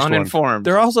watch the first uninformed.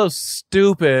 They're also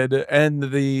stupid, and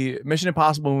the Mission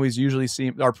Impossible movies usually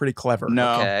are pretty clever.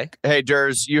 No. Okay. Hey,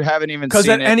 Durs, you haven't even Because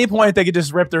seen at any point they could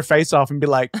just rip their face off and be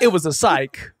like, "It was a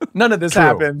psych. None of this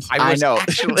happened." I know.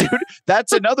 Dude,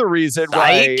 that's another reason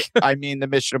why I mean the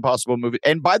Mission Impossible movie.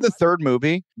 And by the third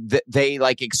movie, they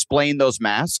like explain those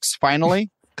masks finally.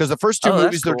 Because the first two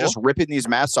movies, they're just ripping these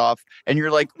masks off, and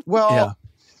you're like, well,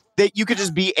 that you could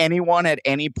just be anyone at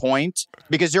any point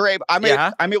because you're able. I'm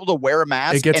able to wear a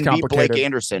mask and be Blake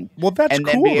Anderson. Well, that's and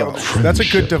cool. Then be able to, that's a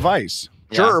good device.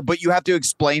 Sure, but you have to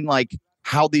explain like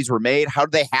how these were made. How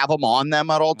do they have them on them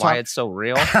at all times? Why it's so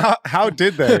real? How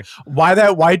did they? Why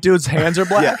that white dude's hands are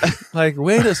black? Like,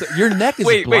 wait a second, your neck is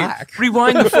black. Wait,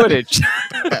 rewind the footage.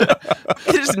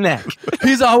 His neck.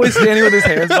 He's always standing with his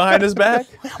hands behind his back.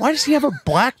 Why does he have a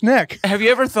black neck? Have you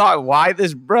ever thought why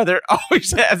this brother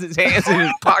always has his hands in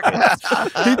his pockets?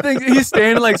 He thinks he's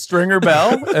standing like Stringer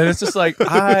Bell, and it's just like,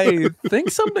 I think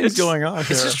something's going on here.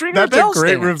 It's a Stringer That's Bell a great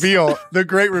stance. reveal. The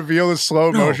great reveal is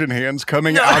slow motion hands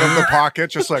coming out of the pocket,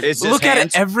 just like Look at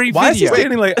it every video. Why is he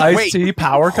standing like Ice-T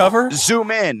power cover?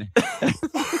 Zoom in.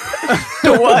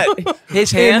 What?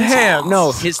 His hands? hands.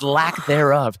 No, his lack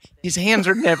thereof. His hands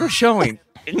are never showing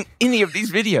in any of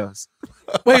these videos.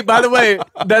 Wait, by the way,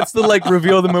 that's the like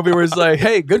reveal of the movie where he's like,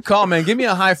 "Hey, good call, man. Give me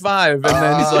a high five." And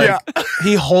then he's like,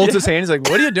 he holds his hand. He's like,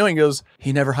 "What are you doing?" He goes,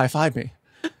 "He never high fived me.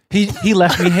 He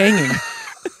left me hanging.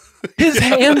 His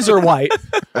hands are white.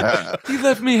 He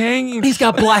left me hanging. He's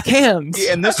got black hands."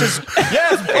 And this is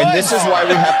this is why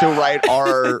we have to write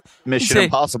our Mission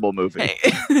Impossible movie.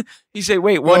 You say,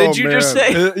 "Wait, what did you just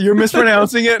say?" You're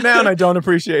mispronouncing it now, and I don't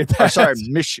appreciate that. I'm sorry,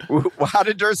 how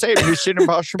did Durs say it? Mission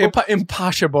Impossible?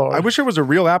 Impossible. I wish there was a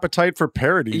real appetite for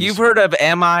parodies. You've heard of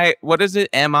MI? What is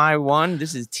it? MI1?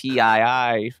 This is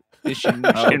TII. Mission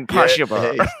Impossible.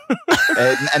 Hey.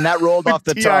 and that rolled off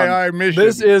the tongue. TII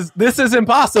mission. This is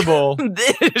impossible.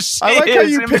 This I like how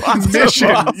is you picked impossible.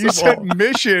 mission. You said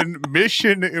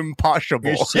mission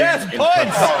impossible. Yes,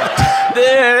 points.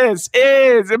 This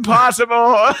is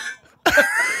impossible.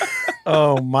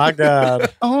 Oh my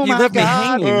god. Oh You my left me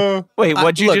God. hanging. Wait,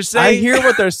 what'd you Look, just say? I hear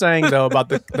what they're saying though about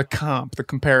the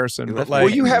comparison, but like,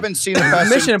 Well, you haven't seen the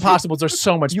Fast Mission and- Impossibles are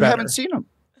so much You better. haven't seen them.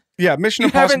 Yeah, Mission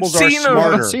You haven't Impossibles are seen 'em. smarter.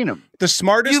 You haven't seen them. The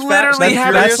smartest. You literally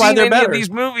haven't That's why seen they're any better. of these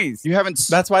movies. You haven't.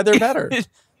 That's why they're better. You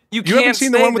You haven't can't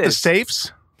seen the say one with the this.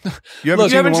 safes. You You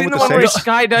haven't seen the one where he's safes?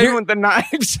 skydiving with the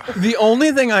knives. The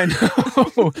only thing I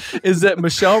know is that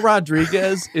Michelle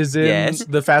Rodriguez is in Yes.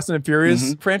 the Fast and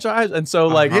Furious franchise, and so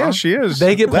like, Yeah, she is.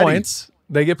 They get Letty. points.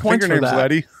 They get points Finger for name's that.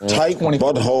 Letty. Tight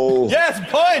butthole. Yes,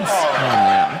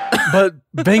 points. But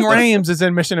Ving Rhames is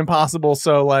in Mission Impossible,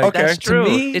 so like, Okay. That's to true.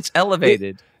 me, It's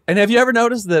elevated. And have you ever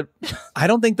noticed that I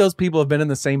don't think those people have been in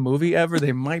the same movie ever?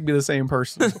 They might be the same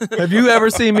person. Have you ever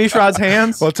seen Mishra's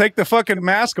hands? Well, take the fucking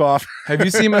mask off. Have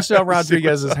you seen Michelle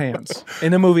Rodriguez's hands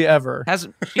in a movie ever?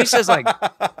 She says like,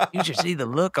 you should see the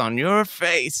look on your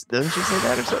face. Doesn't she say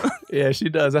that or something? Yeah, she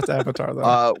does. That's Avatar,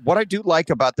 though. What I do like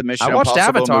about the Mission I watched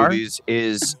Impossible Avatar. movies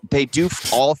is they do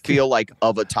all feel like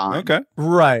of a time. Okay.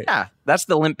 Right. Yeah, that's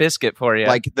the Limp Bizkit for you.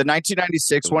 Like the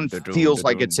 1996 one feels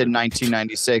like it's in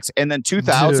 1996, and then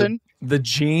 2000 The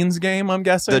Jeans game, I'm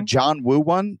guessing. The John Woo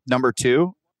one, number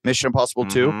 2, Mission Impossible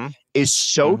 2, is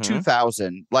so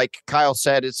 2000. Like Kyle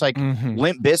said, it's like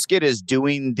Limp Bizkit is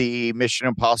doing the Mission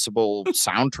Impossible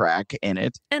soundtrack in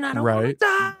it. And I don't Right. want to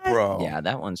die. Bro. Yeah,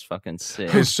 that one's fucking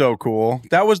sick. It's so cool.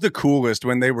 That was the coolest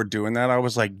when they were doing that. I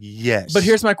was like, yes. But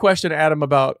here's my question, Adam,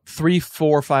 about 3,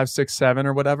 4, 5, 6, 7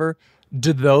 or whatever.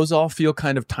 Did those all feel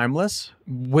kind of timeless,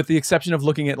 with the exception of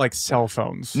looking at like cell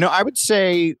phones? No, I would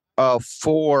say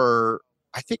 4.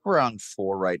 I think we're on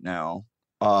 4 right now.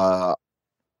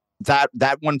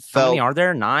 That one felt. How many are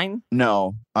there? 9?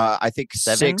 No, I think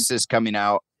 7? 6 is coming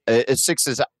out. 6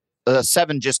 is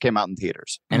 7 just came out in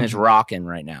theaters, And it's rocking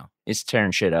right now. It's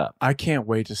tearing shit up. I can't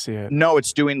wait to see it. No,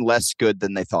 it's doing less good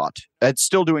than they thought. It's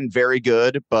still doing very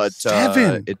good, but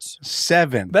 7. It's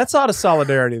 7. That's out of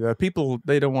solidarity, though. People,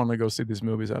 they don't want to go see these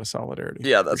movies out of solidarity.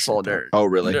 Yeah, that's solidarity. Oh,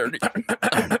 really?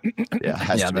 Yeah,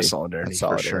 has to be. that's solidarity, That's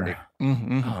for solidarity. sure.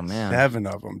 Mm-hmm. Oh man, 7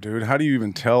 of them, dude. How do you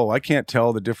even tell? I can't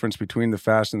tell the difference between the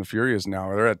Fast and the Furious now.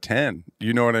 They're at 10.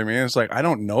 You know what I mean? It's like, I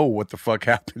don't know what the fuck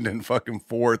happened in fucking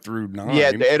 4 through 9.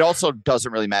 Yeah, it also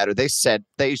doesn't really matter. They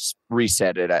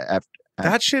reset it after.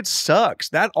 That shit sucks.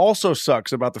 That also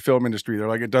sucks about the film industry. They're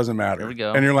like, it doesn't matter. There we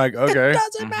go. And you're like, okay. It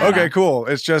doesn't matter. Okay, cool.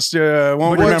 It's just,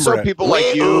 won't remember So it. people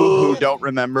like you who don't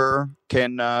remember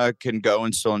can go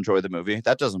and still enjoy the movie.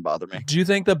 That doesn't bother me. Do you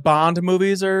think the Bond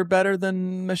movies are better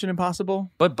than Mission Impossible?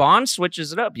 But Bond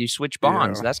switches it up. You switch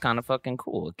Bonds. Yeah. That's kind of fucking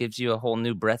cool. It gives you a whole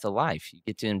new breath of life. You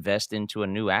get to invest into a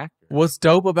new actor. What's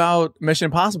dope about Mission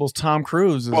Impossible is Tom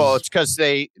Cruise. Well, it's because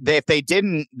they if they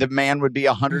didn't, the man would be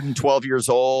 112 years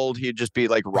old. He'd just be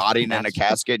like rotting in a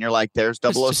casket, and you're like, "There's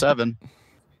 007."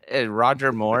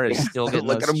 Roger Moore is still getting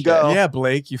Look those at him checks. go. Yeah,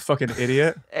 Blake, you fucking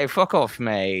idiot. Hey, fuck off,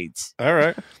 mate. All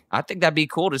right. I think that'd be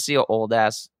cool to see an old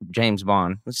ass James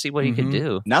Bond. Let's see what he could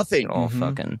do. Nothing. All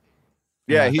fucking.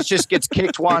 Yeah, he just gets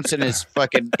kicked once and his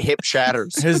fucking hip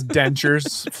shatters. His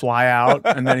dentures fly out,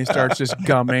 and then he starts just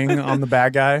gumming on the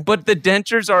bad guy. But the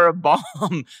dentures are a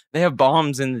bomb. They have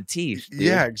bombs in the teeth. Dude.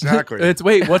 Yeah, exactly.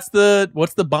 What's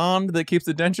the bond that keeps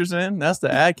the dentures in? That's the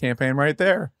ad campaign right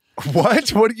there. What?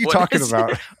 What are you What talking is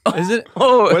about? Is it?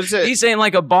 Oh, What is it? he's saying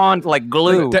like a bond, like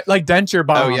glue. Like denture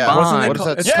bond. Oh, yeah. Wasn't it What is called-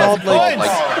 that? It's Yeah,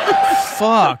 called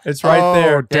fuck. It's right Oh,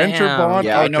 there. denture Damn. bond?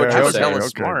 Yeah, I know what Okay, you're okay, saying. okay,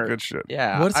 Smart. good shit.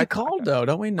 Yeah. What's it called though?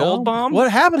 Don't we know? Gold Bond? What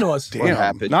happened to us? Damn.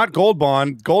 happened? Not Gold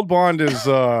Bond. Gold Bond is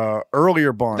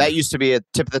earlier Bond. That used to be a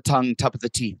tip of the tongue, top of the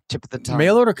teeth, tip of the tongue.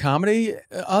 Mail order comedy,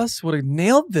 us would have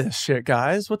nailed this shit,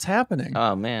 guys. What's happening?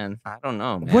 Oh man, I don't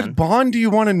know, man. What Bond do you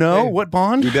want to know? Hey. What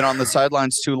Bond? We've been on the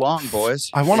sidelines too long, boys.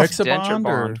 I want Fix to a bond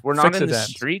or We're not in the Fix-a-dent?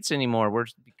 streets anymore. We're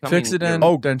becoming Fix-a-dent,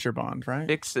 denture bond, right?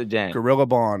 Fix-a-dent. Gorilla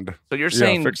Bond. So you're Yeah,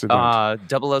 saying Fix-a-dent.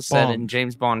 007 Bond.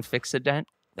 James Bond Fix-a-dent?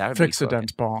 That would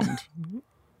Fix-a-dent bond.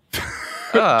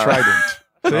 Trident.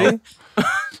 See?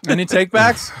 Any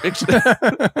takebacks?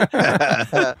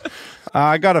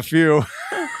 I got a few.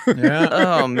 Yeah.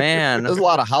 Oh man. There's a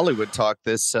lot of Hollywood talk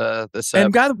this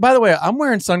And by the way, I'm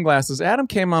wearing sunglasses. Adam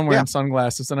came on wearing Yeah.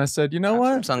 sunglasses, and I said, you know Some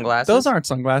what? sunglasses. Those aren't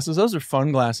sunglasses. Those are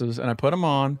fun glasses. And I put them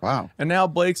on. Wow. And now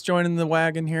Blake's joining the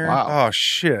wagon here. Wow. Oh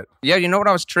shit. Yeah, you know what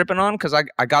I was tripping on? Because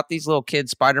I got these little kid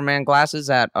Spider-Man glasses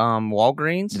at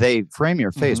Walgreens. They frame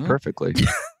your face Mhm. perfectly.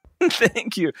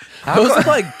 Thank you. Those look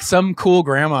like some cool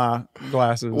grandma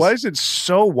glasses. Why is it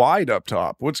so wide up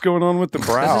top? What's going on with the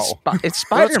brow? It's Well, it's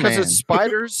Spider-Man. because it's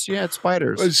spiders. Yeah, it's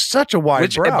spiders. It's such a wide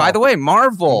Which, brow. by the way,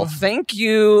 Marvel. Thank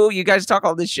you. You guys talk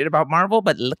all this shit about Marvel,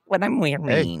 but look what I'm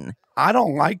wearing. I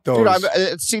don't like those.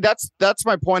 Dude, see, that's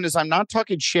my point. Is I'm not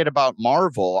talking shit about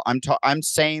Marvel. I'm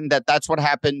saying that's what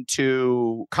happened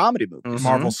to comedy movies.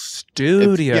 Marvel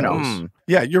Studios. You know,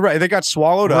 yeah, you're right. They got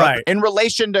swallowed Right. up. in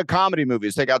relation to comedy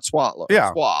movies, they got swallowed.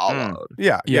 Yeah. Swallowed.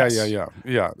 Yeah, Yes.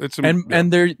 yeah. It's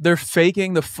And they're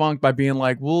faking the funk by being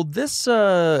like, well, this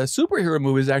superhero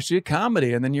movie is actually a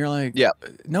comedy, and then you're like, Yeah.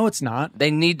 no, it's not.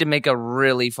 They need to make a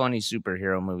really funny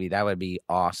superhero movie. That would be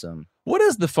awesome. What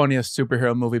is the funniest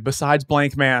superhero movie besides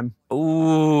Blank Man?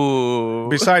 Ooh.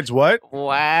 Besides what?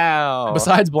 Wow.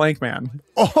 Besides Blank Man,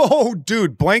 Oh,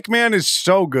 dude, Blank Man is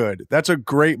so good. That's a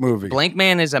great movie. Blank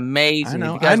Man is amazing. I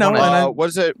know, If you guys I know, wanna- and I- What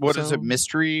is it? What is So- it?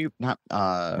 Mystery? Not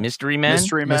Mystery Men?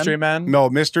 Mystery Men. Mystery Man. No,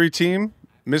 Mystery Team.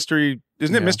 Mystery,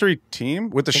 isn't it Yeah. Mystery Team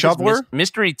with the I think it's shoveler?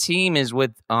 Mystery Team is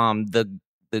with the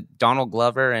the Donald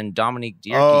Glover and Dominique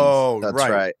Dierkes. Oh, That's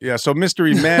right. right. Yeah, so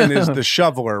Mystery Men is the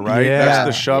shoveler, right? Yeah. That's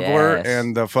the shoveler Yes.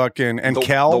 and the fucking and The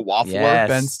Kel. waffler. Yes.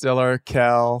 Ben Stiller,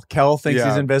 Kel. Kel thinks Yeah.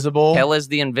 he's invisible. Kel is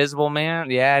the Invisible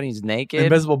Man. Yeah, and he's naked.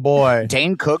 Invisible boy.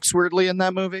 Dane Cook's weirdly in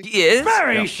that movie. He is.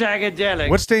 Very shagadelic.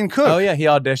 What's Dane Cook? Oh yeah, he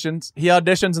auditions. He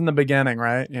auditions in the beginning,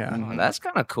 right? Yeah. Oh, that's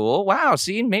kind of cool. Wow.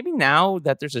 See, maybe now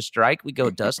that there's a strike, we go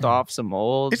dust off some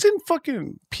old. Isn't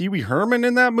fucking Pee Wee Herman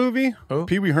in that movie? Who?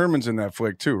 Pee Wee Herman's in that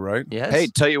flick too, right? Yes. Hey,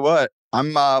 tell you what,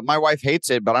 I'm my wife hates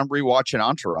it, but I'm rewatching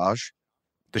Entourage.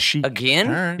 The Sheik. Again?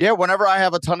 All right. Yeah, whenever I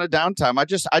have a ton of downtime, I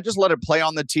just let it play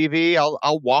on the TV.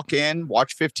 I'll walk in,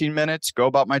 watch 15 minutes, go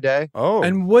about my day. Oh.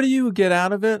 And what do you get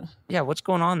out of it? Yeah, what's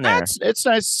going on there? It's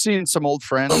nice seeing some old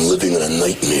friends. I'm living in a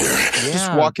nightmare.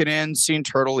 Just walking in, seeing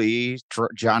Turtle E,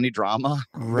 Johnny Drama.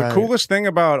 The coolest thing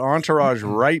about Entourage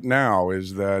right now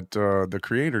is that the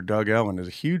creator, Doug Ellen, is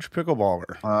a huge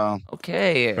pickleballer.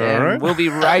 Okay, All and right. we'll be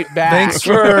right back. Thanks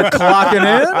for clocking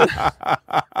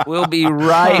We'll be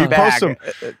right He back.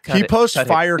 He posts Cut it.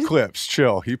 fire clips.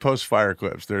 Chill. He posts fire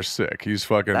clips. They're sick. He's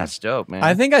fucking. That's dope, man. in.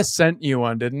 I think I sent you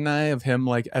one, didn't I? Of him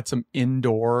like at some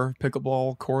indoor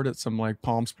pickleball court at some like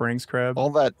Palm Springs crib. All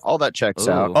that checks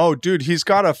Ooh. out. Oh, dude, he's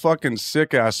got a fucking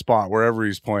sick ass spot wherever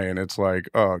he's playing. It's like,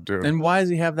 oh, dude. And why does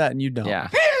he have that and you don't? Yeah.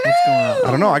 What's going on?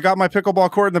 I don't know. I got my pickleball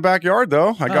court in the backyard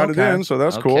though. I got it okay. in, so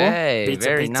that's cool. Okay, Pizza,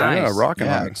 very pizza. nice. Yeah, rocking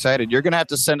Yeah, on it. excited. You're gonna have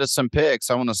to send us some pics.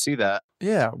 I want to see that.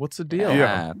 Yeah, what's the deal?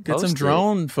 Yeah, Get post some it.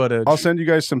 drone footage. I'll send you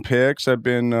guys some pics. I've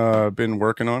been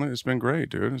working on it. It's been great,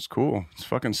 dude. It's cool. It's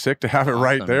fucking sick to have it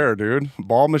right Awesome. there, dude.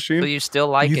 Ball machine. So you still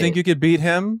like you it? think you could beat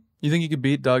him? You think you could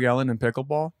beat Doug Ellen in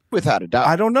pickleball? Without a doubt.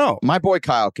 I don't know. My boy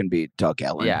Kyle can beat Doug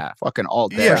Ellen. Yeah. Fucking all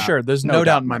day. Yeah. For sure. There's no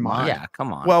doubt in my mind. Yeah,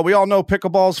 come on. Well, we all know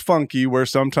pickleball's funky, where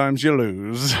sometimes you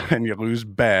lose and you lose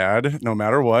bad, no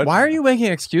matter what. Why are you making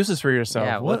excuses for yourself?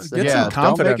 Yeah, What? what's the- Get Yeah, some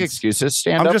confidence. don't make excuses.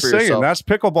 Stand I'm up just for saying yourself. that's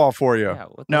pickleball for you. Yeah,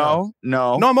 what the hell?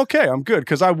 No. No, I'm okay. I'm good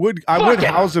because I would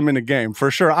house him in a game for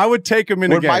sure. I would take him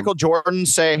in a Would game. Michael Jordan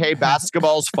say, "Hey,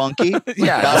 basketball's funky"?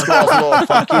 Yeah. Basketball's a little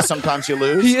funky. Sometimes you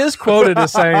lose. He is quoted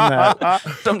as saying that.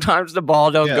 Sometimes the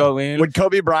ball don't Yeah. go in. Would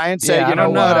Kobe Bryant say, Yeah, I "You know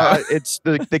don't what? know. It's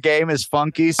the game is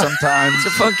funky sometimes." It's a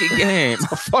funky game.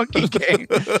 It's a funky game.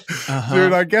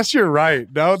 Dude, I guess you're right.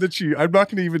 Now that I'm not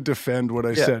going to even defend what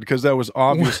I Yeah. said because that was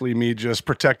obviously me just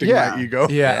protecting Yeah. my ego.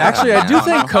 Yeah, actually, I do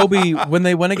think Kobe, when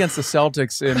they went against the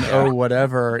Celtics in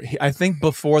whatever, I think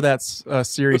before that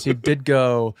series, he did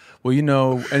go, well, you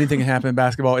know, anything can happen.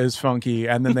 Basketball is funky.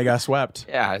 And then they got swept.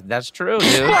 Yeah, that's true,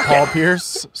 dude. Paul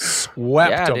Pierce swept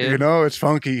Yeah, him. dude. You know, it's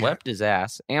funky. Swept his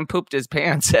ass and pooped his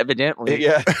pants, evidently.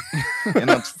 Yeah, and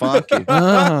that's funky.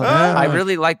 I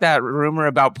really like that rumor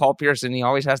about Paul Pierce, and he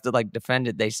always has to like defend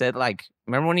it. They said like,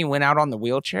 remember when he went out on the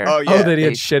wheelchair? Oh yeah. Oh, that he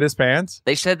had shit his pants?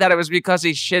 They said that it was because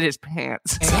he shit his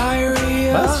pants.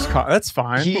 That's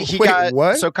fine. He Wait, got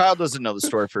what? so Kyle doesn't know the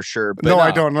story for sure. But No,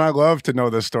 I don't. And I love to know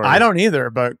this story. I don't either,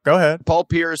 but go ahead. Paul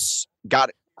Pierce got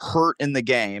hurt in the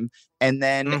game, and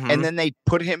then they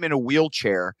put him in a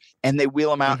wheelchair and they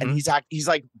wheel him out, and he's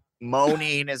like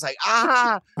moaning. It's like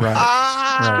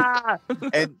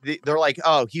and they're like,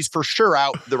 oh, he's for sure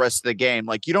out the rest of the game.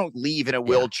 Like, you don't leave in a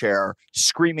wheelchair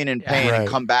screaming in pain and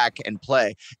come back and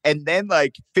play. And then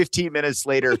like 15 minutes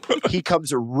later, he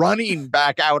comes running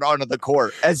back out onto the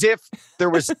court as if there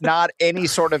was not any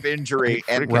sort of injury.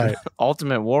 And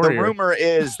Ultimate Warrior. the rumor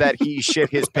is that he shit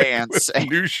his pants and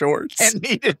new shorts and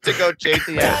needed to go change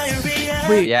the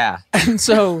Wait, yeah. And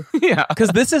so, because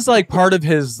this is like part of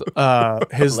his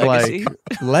Legacy?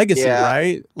 like legacy, Yeah.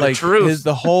 right? Like truth.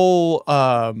 the whole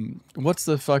what's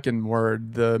the fucking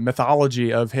word? The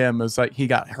mythology of him is like he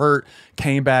got hurt,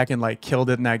 came back and like killed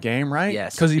it in that game, right?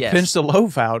 Yes, because he yes. pinched the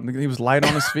loaf out and he was light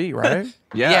on his feet, right?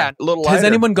 Yeah. a little Has lighter.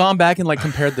 anyone gone back and like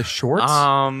compared the shorts?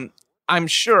 I'm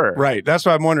sure. Right. That's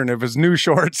what I'm wondering if it's new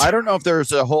shorts. I don't know if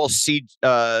there's a whole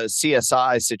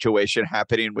CSI situation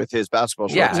happening with his basketball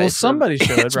shorts. Yeah, well, it's somebody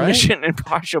should, it's right? Mission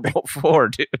Impossible 4,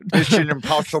 dude. Mission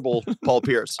Impossible Paul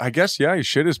Pierce. I guess, yeah, he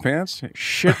shit his pants.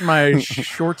 Shit my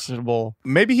shortsable.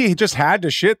 Maybe he just had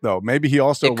to shit, though. Maybe he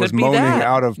also It could was be moaning that.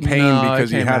 out of pain No, it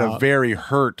because he came had a out. very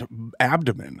hurt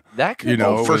abdomen. That could You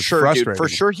know, Oh, it for was sure, dude. frustrating. For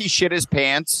sure, he shit his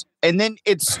pants, and then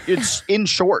it's in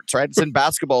shorts, right? It's in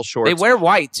basketball shorts. They wear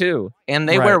white too, and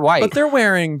they Right. wear white. But they're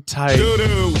wearing tight.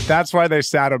 That's why they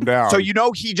sat him down. So you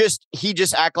know he just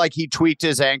act like he tweaked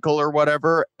his ankle or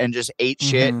whatever and just ate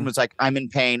shit and was like, I'm in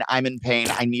pain.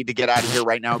 I need to get out of here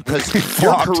right now because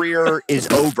your career is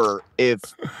over if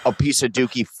a piece of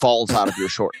dookie falls out of your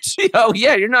shorts. Oh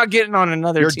yeah, you're not getting on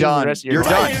another You're team the done. rest of your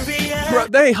You're life. done.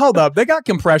 Hey, hold up. They got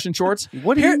compression shorts.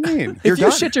 What do you mean? If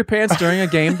you shit your pants during a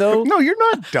game, though. No, you're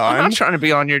not done. I'm not trying to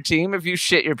be on your team if you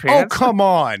shit your Oh, pants. come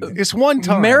on. It's one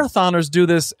time. Marathoners do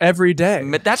this every day.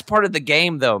 But that's part of the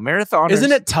game, though. Marathoners.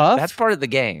 Isn't it tough? That's part of the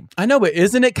game. I know, but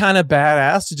isn't it kind of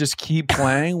badass to just keep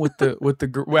playing with the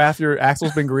after your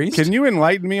axle's been greased? Can you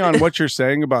enlighten me on what you're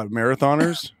saying about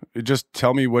marathoners? Just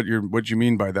tell me what you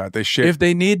mean by that. They shit. If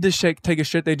they need to take a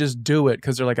shit, they just do it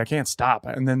because they're like, I can't stop,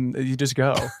 and then you just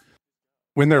go.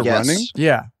 When they're running?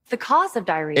 Yeah. The cause of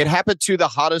diarrhea. It happened to the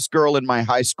hottest girl in my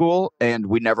high school, and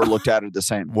we never looked at her the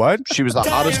same. What? She was the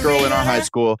hottest girl in our high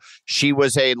school. She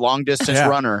was a long distance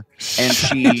runner, and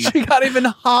she got even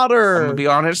hotter. I'm gonna be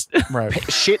honest.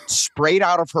 Right. Shit sprayed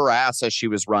out of her ass as she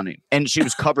was running, and she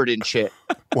was covered in shit.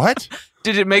 What?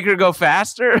 Did it make her go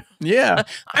faster? Yeah.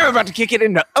 I'm about to kick it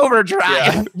into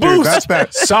overdrive. Yeah. Dude, that's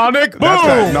that Sonic Boom.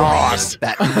 That's that NOS.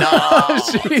 That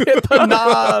NOS. She hit the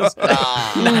NOS.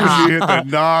 She hit the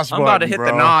NOS I'm about to hit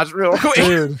the NOS real quick.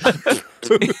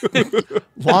 Dude.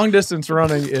 Long distance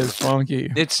running is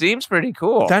funky. It seems pretty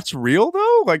cool. That's real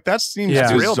though? Like that seems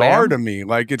Yeah. Real, bizarre man. to me.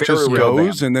 Like it Very just real,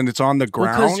 goes and then it's on the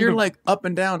ground. Because you're like up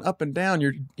and down, up and down.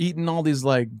 You're eating all these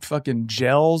like fucking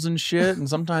gels and shit, and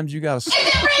sometimes you gotta.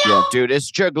 Yeah, dude, it's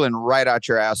juggling right out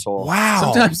your asshole. Wow.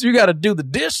 Sometimes you gotta do the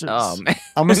dishes. Oh man.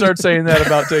 I'm gonna start saying that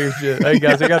about taking shit. Hey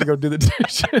guys, I gotta go do the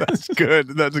dishes. That's good.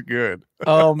 That's good.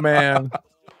 Oh man.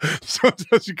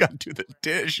 Sometimes you gotta do the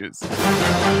dishes.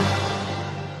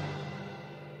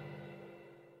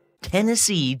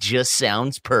 Tennessee just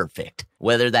sounds perfect.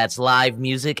 Whether that's live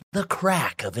music, the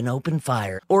crack of an open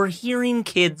fire, or hearing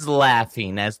kids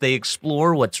laughing as they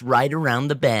explore what's right around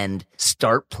the bend,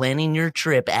 start planning your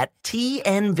trip at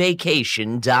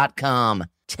tnvacation.com.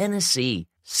 Tennessee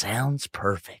sounds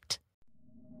perfect.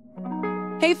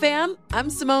 Hey fam, I'm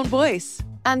Simone Boyce.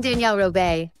 I'm Danielle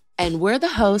Robay. And we're the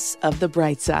hosts of The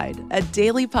Bright Side, a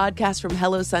daily podcast from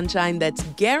Hello Sunshine that's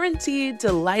guaranteed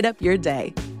to light up your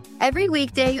day. Every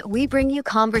weekday, we bring you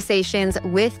conversations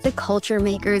with the culture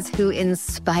makers who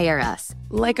inspire us.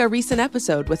 Like our recent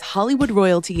episode with Hollywood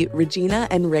royalty Regina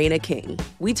and Raina King.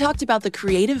 We talked about the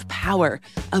creative power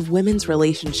of women's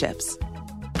relationships.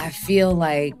 I feel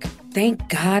like, thank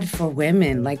God for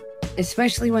women, like,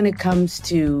 especially when it comes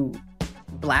to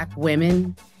Black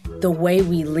women, the way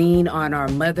we lean on our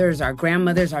mothers, our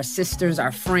grandmothers, our sisters,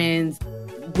 our friends.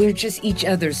 We're just each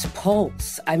other's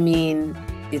pulse. I mean,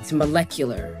 it's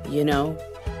molecular, you know?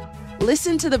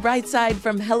 Listen to The Bright Side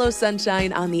from Hello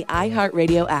Sunshine on the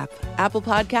iHeartRadio app, Apple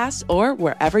Podcasts, or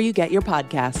wherever you get your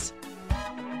podcasts.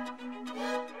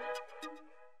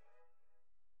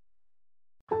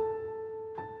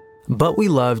 But We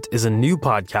Loved is a new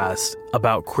podcast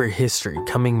about queer history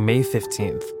coming May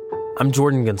 15th. I'm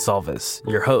Jordan Gonsalves,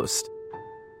 your host.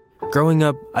 Growing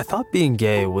up, I thought being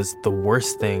gay was the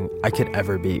worst thing I could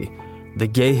ever be. The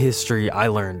gay history I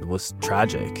learned was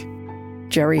tragic.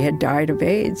 Jerry had died of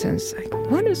AIDS, and it's like,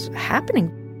 what is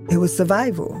happening? It was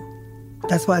survival.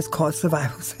 That's why it's called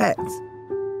survival sex.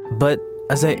 But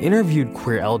as I interviewed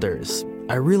queer elders,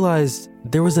 I realized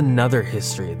there was another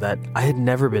history that I had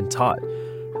never been taught.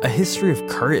 A history of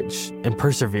courage and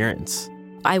perseverance.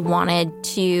 I wanted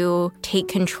to take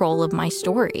control of my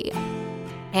story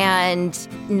and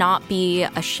not be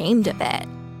ashamed of it.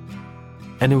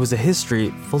 And it was a history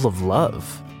full of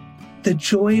love. The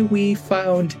joy we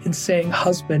found in saying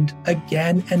husband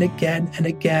again and again and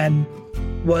again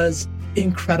was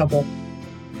incredible.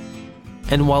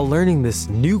 And while learning this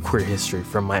new queer history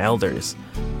from my elders,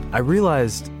 I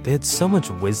realized they had so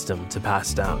much wisdom to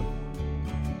pass down.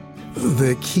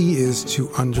 The key is to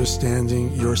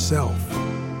understanding yourself,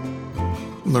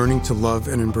 learning to love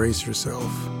and embrace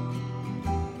yourself.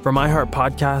 From iHeart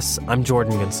Podcasts, I'm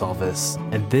Jordan Gonsalves,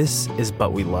 and this is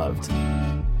But We Loved.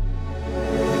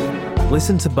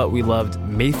 Listen to But We Loved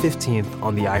May 15th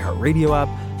on the iHeartRadio app,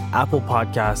 Apple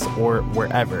Podcasts, or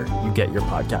wherever you get your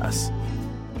podcasts.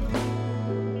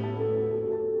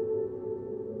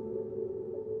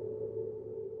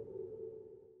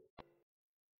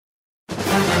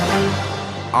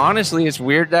 Honestly, it's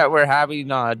weird that we're having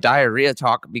diarrhea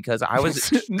talk because I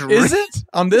was. Is it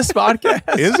on this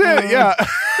podcast? Is it? Yeah.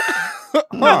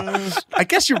 I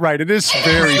guess you're right. It is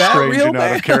very strange and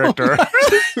out of character.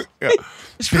 Yeah.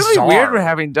 It's really weird we're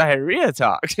having diarrhea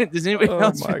talk. Does anybody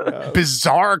else? My God.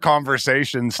 Bizarre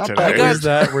conversations today. Is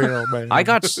that real, man? I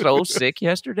got so sick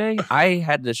yesterday. I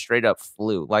had the straight up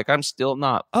flu. Like I'm still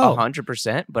not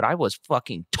 100%, but I was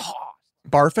fucking tossed.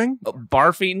 Barfing?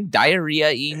 Barfing,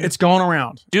 diarrhea, eating. It's going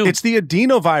around. Dude, it's the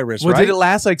adenovirus, well, right? Did it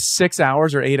last like 6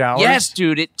 hours or 8 hours? Yes,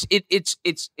 dude. It's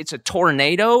a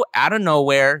tornado out of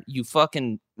nowhere. You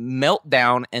fucking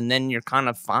meltdown, and then you're kind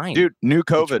of fine. Dude, new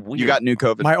COVID. You got new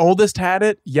COVID. My oldest had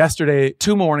it yesterday,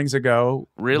 2 mornings ago.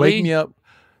 Really? Wake me up.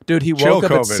 Dude, he Chill woke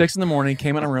up COVID. at 6 a.m,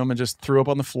 came in a room and just threw up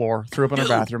on the floor, threw up in our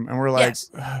bathroom. And we're like,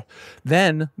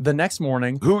 then the next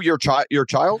morning. Who, your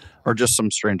child or just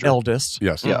some stranger? Eldest.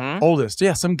 Yes. Yeah. Oldest.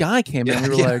 Yeah. Some guy came in. We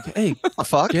were like, hey,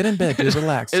 get in bed, dude.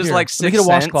 Relax. It was Here, like let me get a 6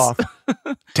 washcloth.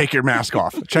 Take your mask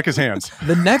off. Check his hands.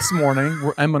 The next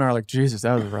morning, Emma and I are like, Jesus,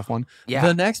 that was a rough one. Yeah.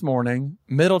 The next morning,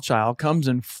 middle child comes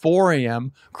in 4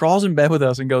 a.m., crawls in bed with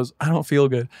us and goes, I don't feel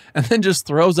good. And then just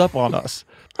throws up on us.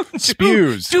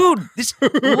 Spews. Dude, this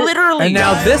literally. And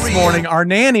now this morning, our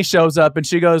nanny shows up and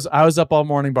she goes, I was up all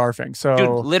morning barfing. So, Dude,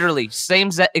 literally, same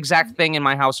exact thing in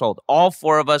my household. All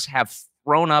 4 of us have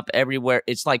thrown up everywhere.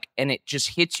 It's like, and it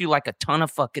just hits you like a ton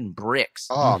of fucking bricks.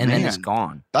 Oh, and then man. it's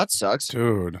gone. That sucks.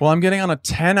 Dude. well, I'm getting on a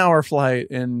 10-hour flight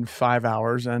in 5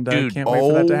 hours and I Dude, can't wait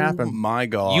for that to Oh happen. my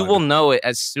God. You will know it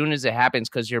as soon as it happens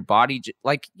because your body,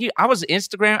 I was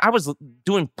Instagram, I was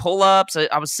doing pull-ups,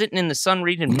 I was sitting in the sun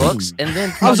reading books, and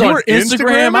then I was You on were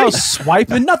Instagram. I was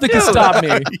swiping. Nothing could stop me.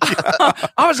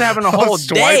 I was having a whole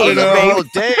swiping day. up. baby. All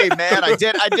day, man.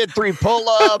 I did 3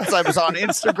 pull-ups. I was on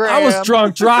Instagram. I was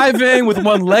drunk driving with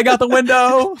one leg out the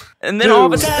window. And then all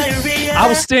of a sudden, I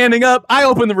was standing up. I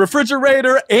opened the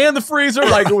refrigerator and the freezer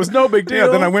like it was no big deal.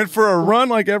 Yeah, then I went for a run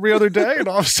like every other day and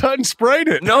all of a sudden sprayed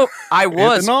it. no, I Hit the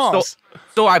was. nos.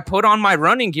 So I put on my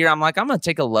running gear. I'm like, I'm going to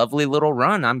take a lovely little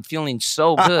run. I'm feeling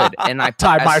so good. And I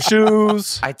tied my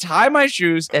shoes. I tie my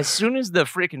shoes. As soon as the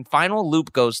freaking final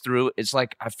loop goes through, it's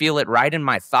like I feel it right in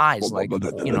my thighs, like,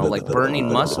 like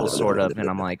burning muscles sort of. And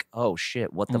I'm like, oh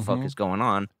shit, what the fuck is going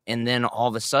on? And then all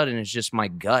of a sudden, it's just my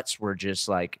guts were just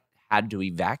like, had to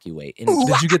evacuate. And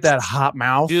Did you get that hot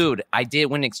mouth? dude, I did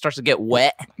when it starts to get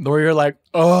wet. Where you're like,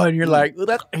 oh, and you're like,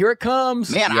 here it comes.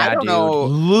 Man, Yeah, I don't dude. know.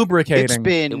 Lubricating. It's It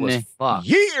been was fucked.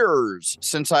 years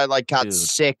since I got Dude.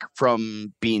 sick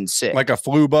from being sick. Like a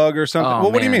flu bug or something. Oh,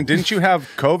 well, what do you man. mean? Didn't you have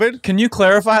COVID? Can you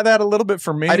clarify that a little bit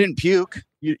for me? I didn't puke.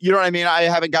 You know what I mean? I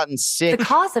haven't gotten sick The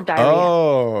cause of diarrhea.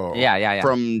 Oh. Yeah.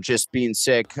 from just being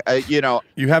sick. You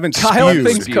haven't Kyle spewed.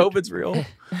 thinks COVID's real.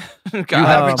 You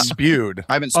haven't spewed.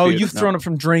 I haven't spewed. Oh, you've no. thrown up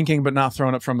from drinking, but not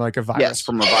thrown up from like a virus. Yes,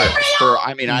 from a virus.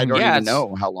 I don't Yeah, even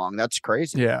know how long. That's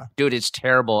crazy. Yeah. Dude, it's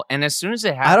terrible. And as soon as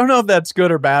it I happens, don't know if that's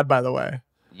good or bad, by the way.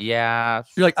 yeah,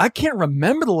 You're like, I can't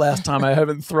remember the last time I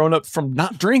haven't thrown up from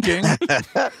not drinking.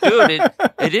 dude,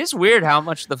 it is weird how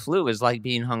much the flu is like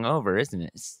being hungover, isn't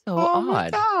it? It's so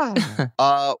odd.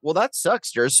 Well, that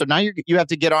sucks, Jers. So now you have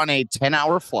to get on a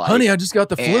 10-hour flight. Honey, I just got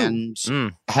the flu. And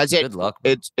has it? Good luck.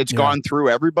 It's Yeah. gone through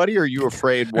everybody. Or are you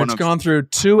afraid one It's of? gone through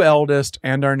 2 eldest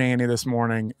and our nanny this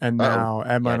morning, and now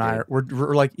Emma Yeah, and I dude.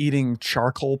 we're like eating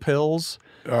charcoal pills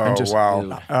Oh, and just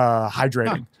wow.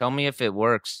 hydrating. Tell me if it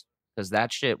works, because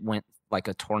that shit went like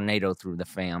a tornado through the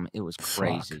fam. It was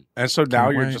crazy. And so now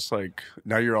Can't you're wait. just like,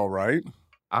 now you're all right?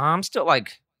 I'm still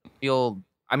like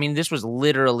I mean, this was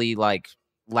literally like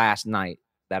last night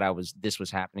that this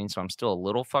was happening, so I'm still a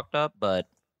little fucked up, but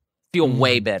feel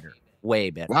way better.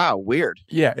 Way better. Wow, weird.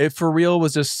 Yeah, it for real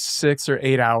was just 6 or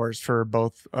 8 hours for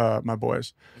both my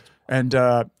boys, and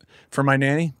for my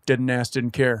nanny, didn't ask,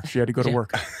 didn't care. She had to go to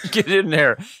work. Get in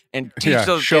there and teach Yeah,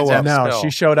 those show kids up. how to No, spell. she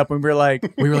showed up and we were like,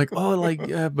 oh, like,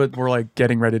 yeah, but we're like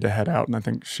getting ready to head out, and I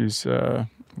think she's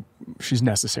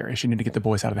necessary. She need to get the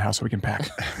boys out of the house so we can pack.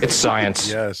 It's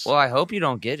science. Yes. Well, I hope you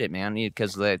don't get it, man,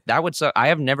 because that would suck. I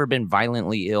have never been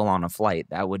violently ill on a flight.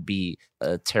 That would be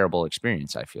a terrible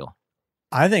experience, I feel.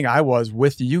 I think I was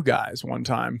with you guys one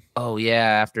time. Oh, yeah,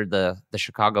 after the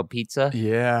Chicago pizza.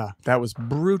 Yeah, that was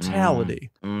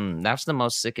brutality. That's the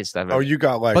most sickest I've ever. Oh, you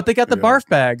got like. But they got the yeah. barf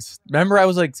bags. Remember, I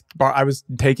was like, I was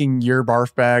taking your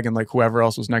barf bag and like whoever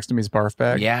else was next to me's barf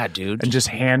bag. Yeah, dude. And just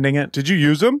handing it. Did you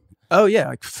use them? Oh yeah,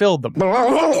 like filled them.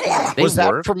 Was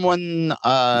that from when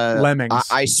Lemmings?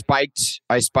 I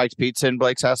spiked pizza in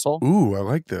Blake's asshole? Ooh, I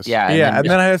like this. Yeah. Yeah, and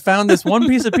then I had found this one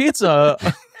piece of pizza.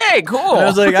 Hey, cool. And I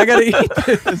was like, I gotta eat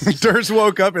this. Durs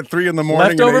woke up at 3 a.m.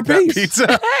 Leftover and ate that piece.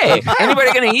 pizza. Hey,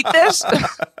 anybody gonna eat this?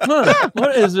 Huh,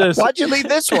 what is this? Why'd you leave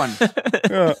this one?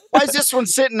 Why is this one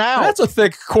sitting out? That's a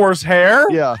thick, coarse hair.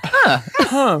 Yeah.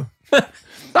 Huh.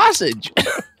 Sausage.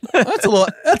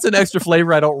 That's an extra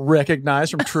flavor I don't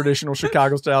recognize from traditional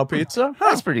Chicago style pizza.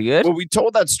 That's pretty good. Well, we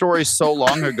told that story so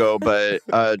long ago, but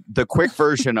the quick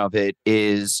version of it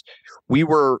is we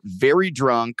were very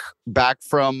drunk back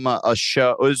from a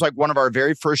show. It was like one of our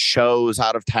very first shows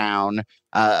out of town,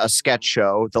 a sketch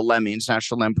show, the Lemmings,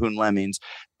 National Lampoon Lemmings.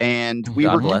 And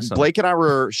Blake and I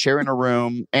were sharing a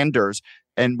room, and Durs,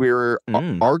 and we were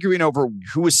arguing over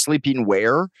who was sleeping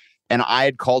where. and I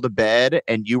had called a bed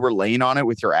and you were laying on it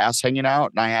with your ass hanging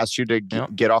out, and I asked you to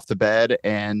get off the bed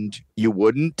and you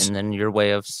wouldn't. And then your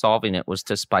way of solving it was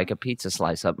to spike a pizza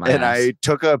slice up my ass. And I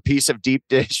took a piece of deep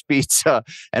dish pizza,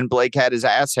 and Blake had his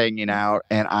ass hanging out,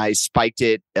 and I spiked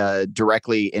it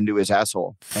directly into his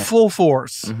asshole. Full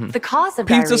force. The cause of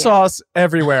Pizza diarrhea. sauce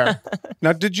everywhere.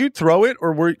 Now, did you throw it,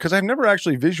 or because I've never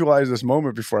actually visualized this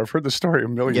moment before. I've heard the story a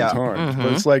million times,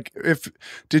 but it's like,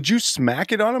 did you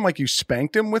smack it on him, like you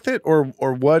spanked him with it, or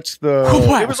what's the?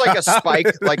 It was like a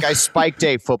spike, like I spiked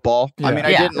a football. Yeah. I mean, I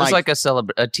didn't it was like a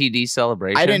TD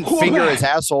celebration. I didn't finger his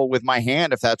asshole with my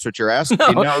hand, if that's what you're asking.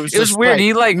 No, it was weird.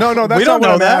 He like no, that's not what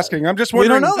I'm asking. I'm just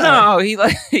wondering. We don't know that.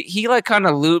 No, he kind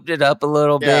of looped it up a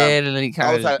little bit, and then he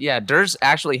kind of Durs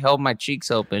actually held my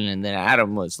cheeks open, and then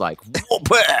Adam was like,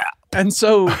 and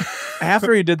so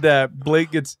after he did that,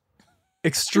 Blake gets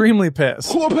extremely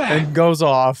pissed and goes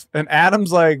off, and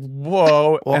Adam's like,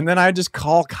 whoa. And then I just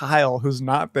call Kyle, who's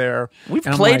not there. We've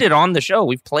played it on the show.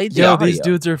 We've played the audio. These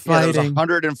dudes are fighting. There's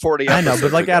 140 I know,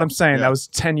 but like Adam's saying, that was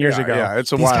 10 years ago. Yeah,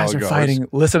 it's a These while guys ago. are fighting.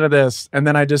 Listen to this. And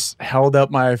then I just held up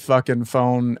my fucking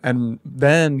phone, and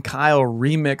then Kyle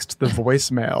remixed the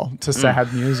voicemail to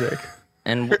sad music.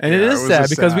 And it is sad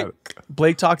because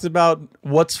Blake talks about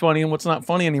what's funny and what's not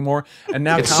funny anymore, and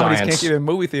now comedies can't get in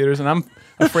movie theaters, and I'm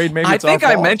afraid maybe it's I think our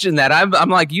I fault. mentioned that. I'm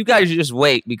like, you guys just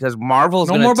wait, because Marvel's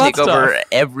No going more to take butt over stuff.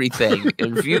 everything.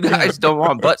 If you guys don't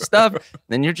want butt stuff,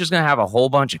 then you're just going to have a whole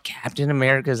bunch of Captain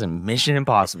Americas and Mission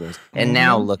Impossibles. And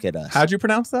now look at us. How'd you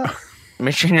pronounce that?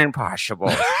 Mission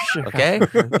Impossible. Okay?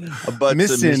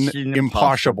 Mission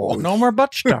Impossible. No more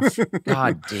butt stuff.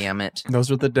 God damn it.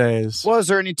 Those were the days. Was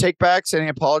there any takebacks, any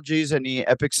apologies, any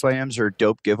epic slams or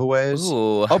dope giveaways?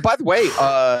 Ooh. Oh, by the way,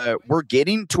 we're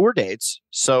getting tour dates.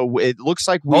 So it looks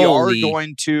like we are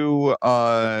going to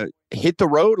hit the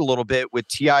road a little bit with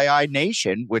TII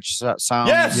Nation, which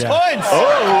sounds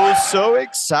so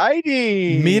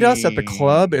exciting. Meet us at the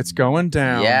club. It's going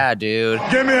down. Yeah, dude.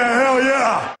 Give me a hell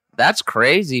yeah. That's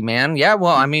crazy, man. Yeah,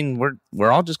 well, I mean, we're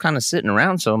all just kind of sitting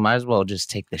around, so might as well just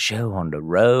take the show on the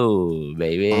road,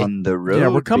 baby. On the road, Yeah,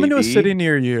 we're coming to a baby. city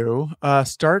near you.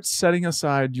 Start setting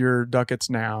aside your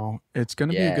ducats now. It's going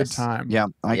to be a good time.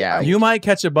 Yeah. You might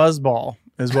catch a buzz ball,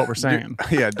 is what we're saying.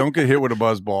 Yeah, don't get hit with a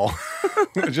buzz ball.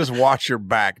 Just watch your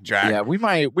back, Jack. Yeah, we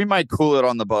might cool it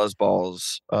on the buzz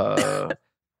balls.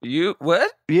 You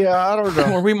what? Yeah, I don't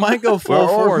know. Or we might go full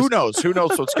or force. who knows? Who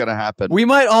knows what's going to happen? We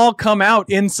might all come out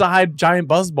inside giant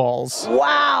buzz balls.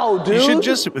 Wow, dude. You should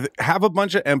just have a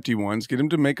bunch of empty ones. Get him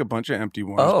to make a bunch of empty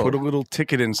ones. Oh. Put a little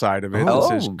ticket inside of it that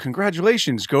says,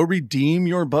 congratulations, go redeem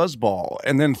your buzz ball.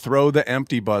 And then throw the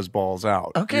empty buzz balls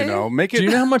out. Okay. You know, make it. Do you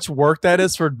know how much work that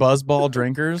is for buzz ball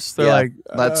drinkers? They're like,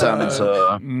 that sounds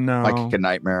no. like a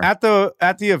nightmare. At the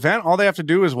event, all they have to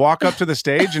do is walk up to the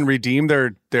stage and redeem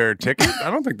their ticket. I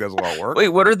don't think that's a lot of work. Wait,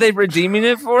 what are they redeeming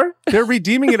it for? They're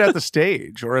redeeming it at the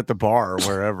stage or at the bar or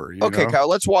wherever. You Okay, know? Kyle,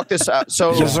 let's walk this out.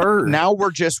 So Yes, sir. now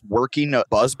we're just working a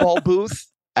buzzball booth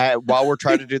while we're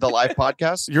trying to do the live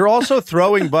podcast. You're also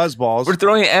throwing buzz balls. We're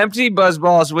throwing empty buzz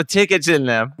balls with tickets in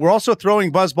them. We're also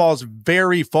throwing buzz balls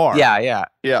very far. Yeah.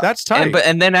 That's tight.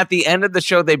 And then at the end of the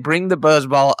show, they bring the buzz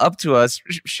ball up to us,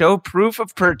 show proof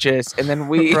of purchase, and then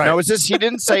we. No, is this? He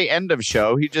didn't say end of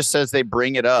show. He just says they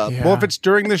bring it up. Yeah. Well, if it's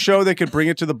during the show, they could bring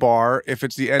it to the bar. If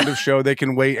it's the end of show, they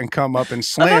can wait and come up and that's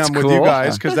slam with you cool.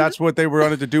 guys because that's what they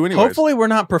wanted to do anyway. Hopefully, we're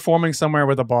not performing somewhere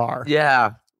with a bar.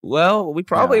 Yeah. Well, we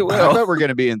probably I will. bet we're going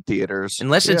to be in theaters.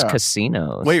 Unless it's Yeah.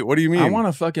 casinos. Wait, what do you mean? I want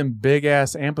a fucking big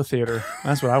ass amphitheater.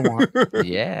 That's what I want.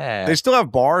 Yeah. They still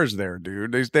have bars there,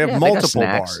 dude. They have Yeah, they got multiple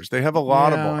snacks. bars. They have a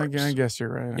lot of Yeah, bars. I guess you're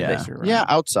right. I Yeah. guess you're right. Yeah,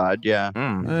 outside. Yeah.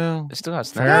 Well, They still have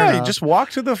Fair snacks. Yeah, you enough. just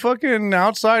walk to the fucking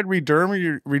outside,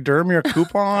 redeem your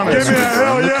coupon, and, Give me a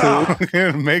hell yeah.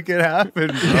 and make it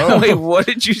happen. Bro. Wait, what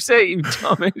did you say, you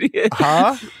dumb idiot?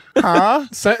 Huh?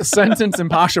 Sentence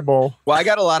impossible. Well, I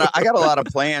got a lot of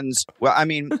plans. Well, I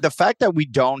mean, the fact that we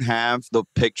don't have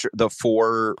the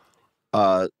four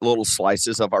little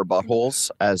slices of our buttholes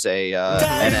as a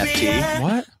NFT.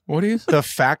 What? What is The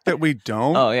fact that we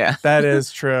don't. Oh, yeah. that?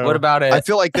 Is true. What about it? I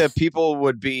feel like that people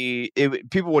would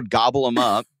gobble them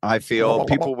up. I feel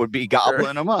people would be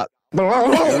gobbling them up.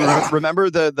 Remember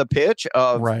the pitch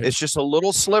of Right. it's just a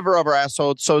little sliver of our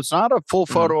asshole, so it's not a full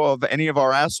photo of any of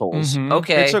our assholes. Mhm.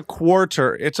 Okay. It's a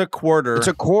quarter. It's a quarter. It's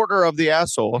a quarter of the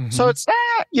asshole, so it's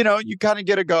you kind of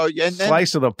get a go, and then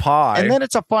slice of the pie. and then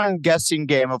it's a fun guessing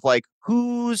game of like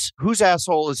whose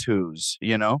asshole is whose,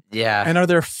 Yeah. And are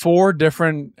there 4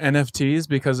 different NFTs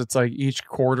because it's like each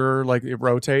quarter, like it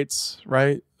rotates,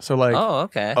 right? So like, Oh,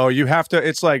 okay. Oh, you have to.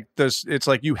 It's like this. It's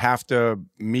like you have to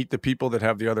meet the people that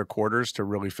have the other quarters to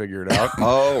really figure it out.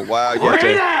 Oh wow, you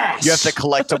have You have to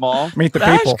collect them all. Meet the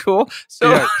That's people. cool. So,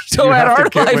 Yeah, so you at have to our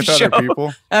kit live with other show,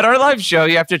 people. at our live show,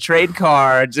 you have to trade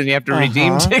cards and you have to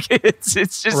redeem tickets.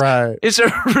 It's just, Right. it's a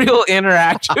real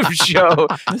interactive show.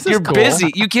 This is You're cool.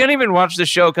 busy. You can't even watch the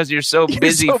show because you're so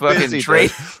busy so fucking busy,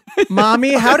 trading.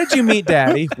 Mommy, how did you meet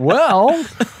Daddy? Well,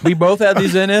 we both had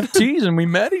these NFTs and we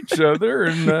met each other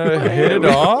and hit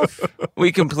off.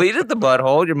 We completed the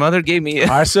butthole. Your mother gave me.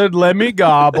 I said, "Let me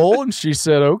gobble," and she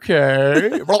said,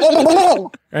 "Okay."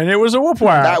 And it was a whoop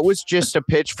whack. That was just a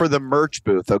pitch for the merch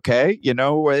booth, okay? There's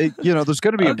going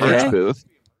to be a merch booth.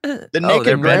 The Oh, Naked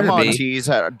there better Grandma be. tees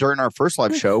during our first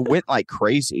live show went like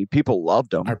crazy. People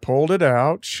loved them. I pulled it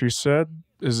out. She said,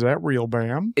 "Is that real,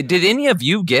 Bam?" Did any of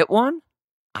you get one?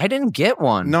 I didn't get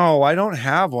one. No, I don't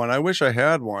have one. I wish I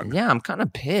had one. Yeah, I'm kind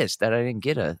of pissed that I didn't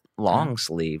get a long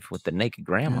sleeve with the Naked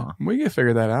Grandma. We can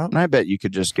figure that out. And I bet you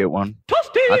could just get one.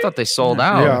 I thought they sold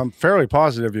out. Yeah, I'm fairly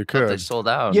positive you I thought they could. sold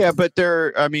out. Yeah, but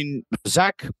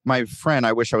Zach, my friend,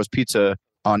 I wish I was pizza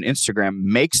on Instagram,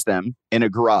 makes them in a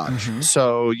garage.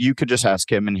 So you could just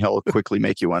ask him and he'll quickly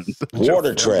make you one.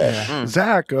 Water trash.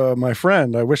 Zach, my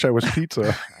friend, I wish I was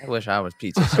pizza. I wish I was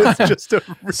pizza. It's just a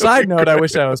really Side note, I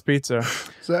wish I was pizza.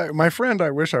 Zach, my friend,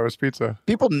 I wish I was pizza.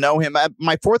 People know him. At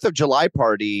my 4th of July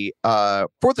party,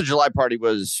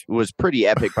 was pretty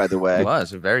epic, by the way. It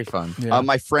was very fun. Yeah.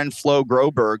 My friend Flo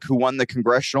Groberg, who won the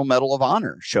Congressional Medal of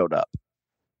Honor, showed up.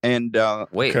 And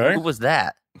Wait, Okay. who was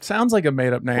that? Sounds like a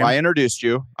made-up name. well, I introduced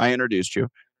you.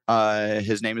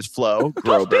 His name is Flo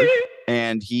Groberg,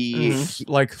 and he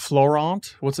Like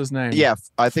Florent? What's his name? yeah,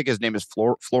 I think his name is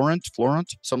Florent,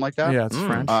 something like that. Yeah, it's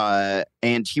French.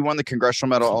 And he won the Congressional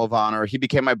Medal of Honor. He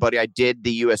became my buddy. I did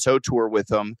the USO tour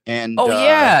with him. And Oh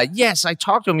yeah, yes, I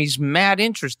talked to him. He's mad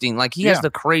interesting. Like he has Yeah. the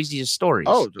craziest stories.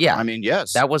 Oh, yeah. I mean,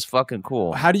 yes. That was fucking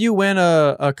cool. How do you win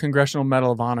a Congressional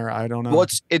Medal of Honor? I don't know. Well,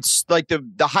 it's like the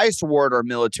highest award our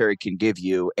military can give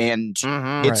you, and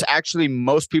it's actually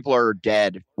most people are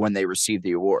dead when they receive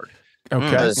the award.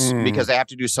 Okay. Because they have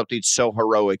to do something so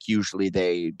heroic. Usually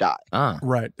they die.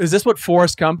 Right. Is this what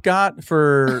Forrest Gump got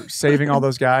for saving all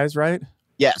those guys, right?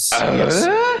 Yes.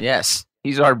 Yes.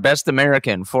 He's our best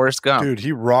American, Forrest Gump. Dude,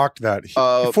 he rocked that.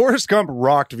 Forrest Gump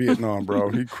rocked Vietnam, bro.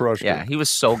 He crushed Yeah, it. he was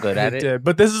so good at He it. did.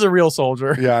 But this is a real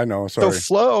soldier. Yeah, I know. So Sorry.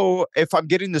 Flo, if I'm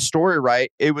getting the story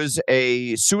right, it was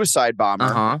a suicide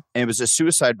bomber. And it was a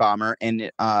suicide bomber,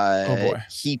 and boy.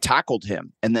 he tackled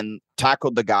him, and then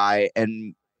tackled the guy,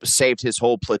 and saved his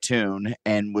whole platoon,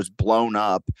 and was blown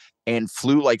up, and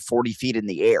flew like 40 feet in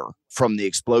the air from the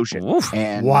explosion,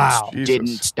 and Wow.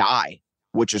 didn't die,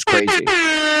 which is crazy.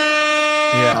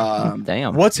 Yeah.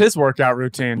 Damn. What's his workout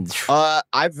routine?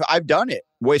 I've done it.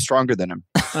 Way stronger than him.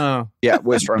 Oh. Yeah,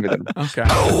 way stronger than him. Okay.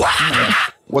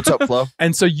 What's up, Flo?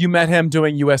 And so you met him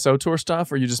doing USO tour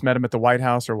stuff, or you just met him at the White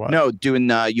House, or what? No, doing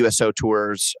USO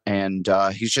tours, and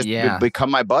he's just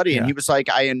become my buddy. And he was like,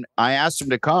 I asked him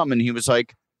to come, and he was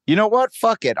like, you know what?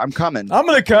 Fuck it, I'm coming. I'm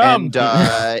gonna come.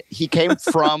 And he came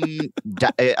from,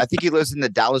 I think he lives in the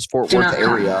Dallas-Fort Worth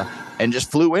area, and just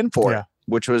flew in for it,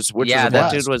 which was yeah, a that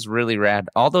blast. dude was really rad.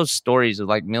 All those stories of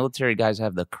like military guys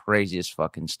have the craziest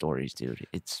fucking stories, dude.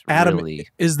 It's Adam, really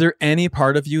is there any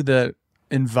part of you that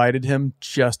invited him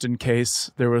just in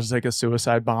case there was like a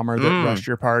suicide bomber that rushed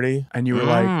your party, and you were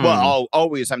like, well,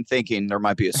 always I'm thinking there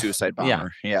might be a suicide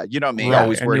bomber. Yeah, you know me, Right,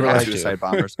 always and worried you were about like, suicide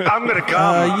bombers. I'm gonna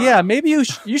come. yeah, maybe you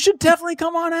should definitely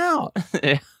come on out.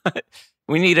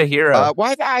 we need a hero.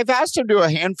 Well, I've asked him to do a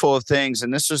handful of things,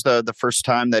 and this was the first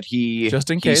time that he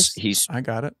Just in case. I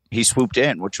got it. He swooped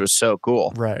in, which was so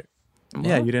cool. Right.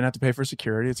 Yeah, you didn't have to pay for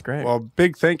security. It's great. Well,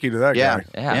 big thank you to that Yeah, guy.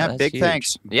 yeah, that's big huge.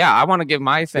 thanks. Yeah, I want to give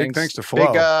my Big thanks. thanks to Flo.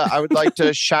 I would like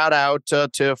to shout out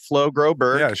to Flo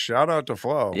Groberg. Yeah, shout out to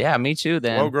Flo. Yeah, me too.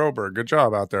 Then Flo Groberg. Good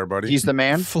job out there, buddy. He's the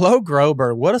man. Flo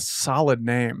Grober, what a solid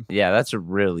name. Yeah, that's a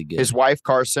really good. His wife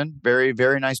Carson, very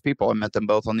very nice people. I met them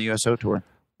both on the USO tour.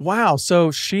 Wow.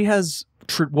 So she has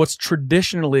what's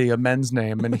traditionally a men's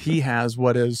name, and he has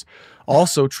what is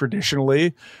also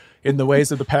traditionally, in the ways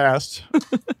of the past,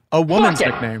 a woman's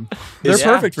nickname. They're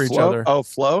perfect for each Flo? other. Oh,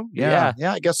 Flo? Yeah.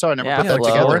 Yeah, I guess so. I never Yeah, put that Flo.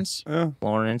 together. Florence. Yeah.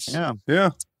 Lawrence.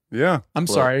 Yeah. I'm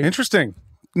sorry. Interesting.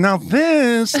 Now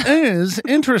this is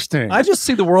interesting. I just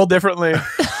see the world differently.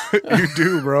 You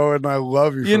do, bro, and I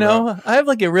love you. You for know, that. I have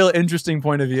like a real interesting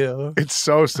point of view. It's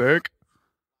so sick.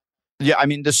 Yeah, I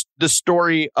mean the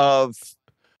story of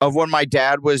when my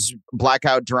dad was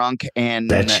blackout drunk and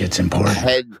That shit's important.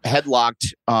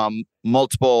 headlocked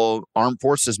multiple armed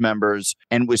forces members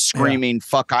and was screaming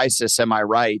 "Fuck ISIS, am I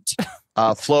right?"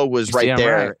 Flo was right Damn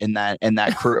there right. in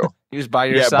that crew. He was by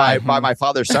your side. By my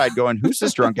father's side going, who's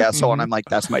this drunk asshole? And I'm like,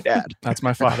 that's my dad. That's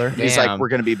my father. He's like, we're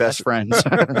going to be best friends.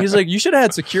 He's like, you should have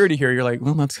had security here. You're like,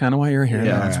 well, that's kind of why you're here.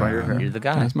 Yeah, that's why you're here. You're the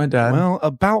guy. That's my dad. Well,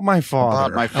 about my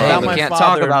father. We can't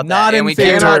talk about that. Not in we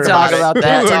cannot talk about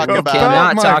that.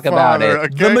 Cannot talk about it.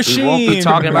 Okay? The machine. We won't be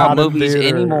talking about Not in movies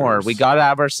theaters. anymore. We got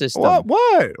out of our system.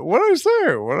 What did I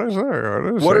say? What did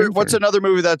I say? What's another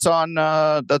movie that's on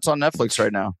Netflix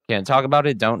right now? Can't talk about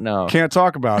it. Don't know. Can't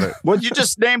talk about it. Well, you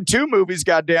just named 2 movies,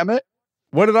 goddammit.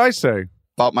 What did I say?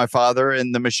 About my father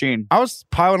and The Machine. I was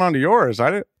piling onto yours.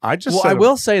 I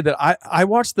will say that I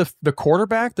watched the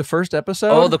Quarterback, the first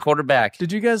episode. Oh, The Quarterback.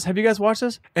 Have you guys watched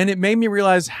this? And it made me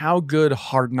realize how good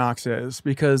Hard Knocks is,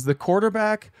 because The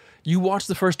Quarterback, you watch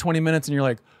the first 20 minutes and you're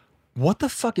like, what the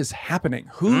fuck is happening?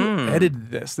 Who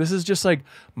edited this? This is just like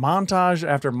montage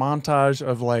after montage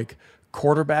of like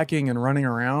quarterbacking and running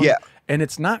around. Yeah. And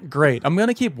it's not great. I'm going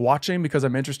to keep watching because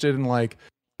I'm interested in like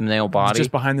male body,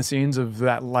 just behind the scenes of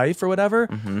that life or whatever.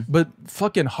 But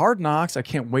fucking Hard Knocks, I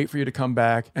can't wait for you to come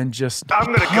back and just. I'm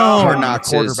gonna go. Hard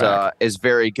Knocks is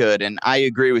very good, and I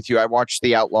agree with you. I watched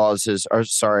The Outlaws.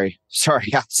 Sorry,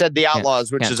 I said The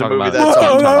Outlaws, which is a movie that's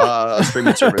on a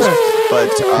streaming service. But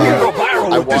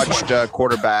I watched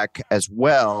Quarterback as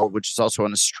well, which is also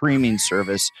on a streaming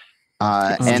service.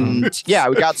 And yeah,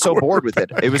 I got so bored with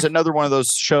it. It was another one of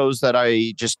those shows that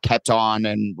I just kept on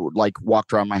and like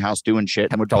walked around my house doing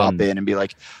shit and would pop in and be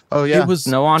like, oh yeah, it was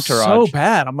no entourage. So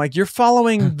bad. I'm like, you're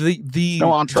following the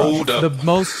no entourage. The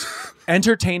most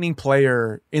entertaining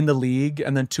player in the league,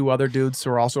 and then 2 other dudes who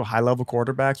are also high level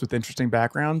quarterbacks with interesting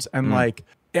backgrounds, and like.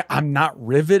 I'm not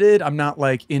riveted. I'm not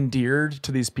like endeared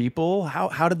to these people.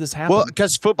 How did this happen? Well,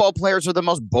 because football players are the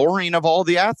most boring of all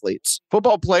the athletes.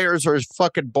 Football players are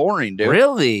fucking boring, dude.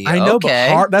 Really? I know,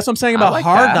 but that's what I'm saying about like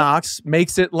Hard that. Knocks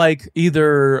makes it like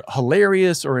either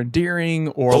hilarious or endearing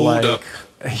or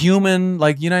human.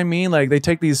 Like, you know what I mean? Like they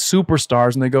take these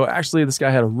superstars and they go, actually, this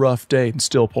guy had a rough day and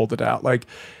still pulled it out. Like,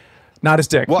 not his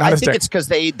dick. Well, not I his think dick. it's because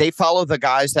they follow the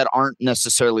guys that aren't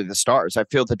necessarily the stars. I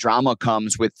feel the drama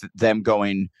comes with them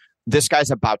going, this guy's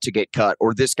about to get cut,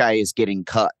 or this guy is getting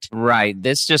cut. Right.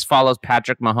 This just follows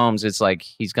Patrick Mahomes. It's like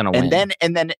he's gonna win.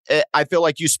 And then I feel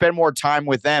like you spend more time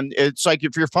with them. It's like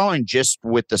if you're following just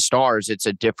with the stars, it's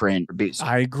a different beast.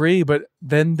 I agree, but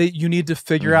then you need to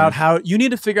figure out how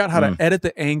to edit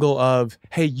the angle of,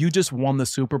 hey, you just won the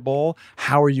Super Bowl.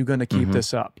 How are you going to keep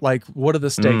this up? Like, what are the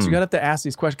stakes? You got to have to ask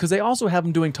these questions, because they also have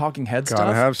them doing talking head stuff.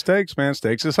 Gotta have stakes, man.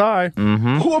 Stakes is high.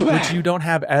 Which you don't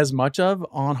have as much of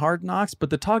on Hard Knocks, but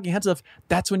the talking head stuff,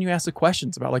 that's when you ask the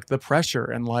questions about like the pressure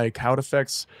and like how it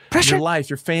affects your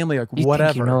life, your family, like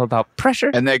whatever. Think you know about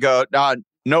pressure? And they go,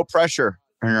 no pressure.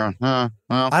 And you're well,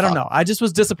 I don't know. I just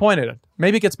was disappointed.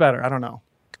 Maybe it gets better. I don't know.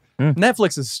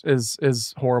 Netflix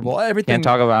is horrible. Everything. Can't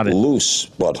talk about it. Loose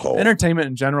butthole. Entertainment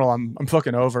in general, I'm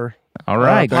fucking over. All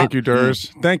right. Thank you,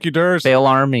 Durs. Thank you, Durs. Bail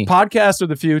Army. Podcasts are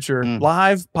the future.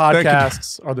 Live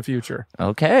podcasts are the future.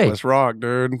 Okay. Let's rock,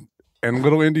 dude. And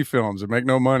little indie films that make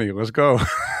no money. Let's go.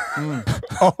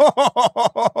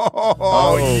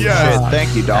 Oh, yes. Shit.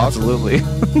 Thank you, dog. Absolutely.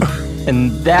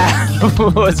 And that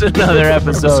was another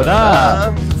episode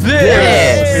of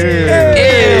This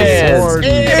is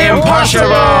Impossible.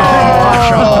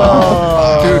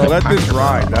 Dude, let this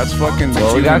ride. That's fucking.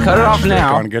 Well, we gotta cut it off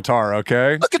now. On guitar,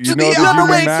 okay? Look at you me. know I'm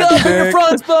Gonna wake up in your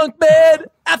front bunk bed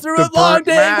after a long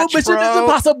day. What mission is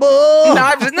impossible?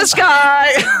 Knives in the sky.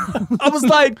 I was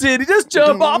like, did he just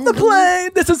jump off the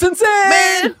plane? This is insane.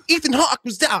 Man, Ethan Hawke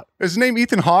was out. Is his name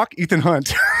Ethan Hawke? Ethan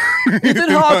Hunt. Ethan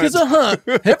Hawke is a hunt.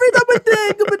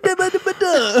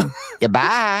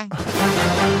 Goodbye.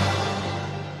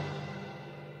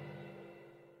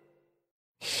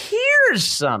 Here's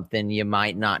something you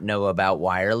might not know about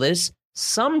wireless.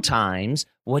 Sometimes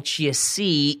what you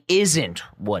see isn't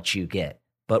what you get.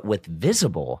 But with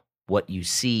Visible, what you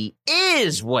see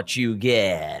is what you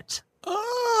get.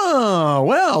 Oh,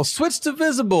 well, switch to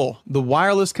Visible, the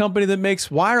wireless company that makes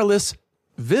wireless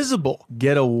visible.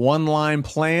 Get a one-line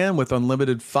plan with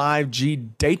unlimited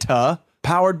 5G data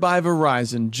powered by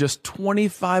Verizon. Just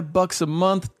 $25 a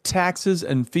month, taxes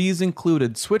and fees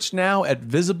included. Switch now at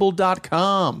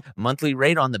Visible.com. Monthly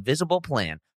rate on the Visible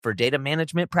plan. For data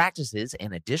management practices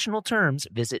and additional terms,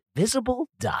 visit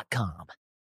Visible.com.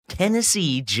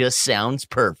 Tennessee just sounds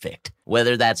perfect.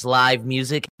 Whether that's live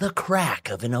music, the crack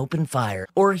of an open fire,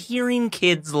 or hearing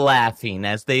kids laughing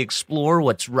as they explore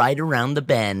what's right around the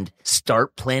bend,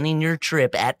 start planning your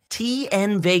trip at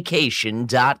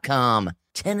tnvacation.com.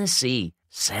 Tennessee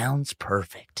sounds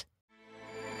perfect.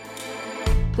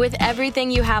 With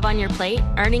everything you have on your plate,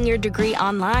 earning your degree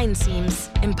online seems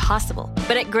impossible.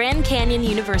 But at Grand Canyon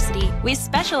University, we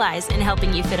specialize in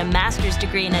helping you fit a master's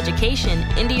degree in education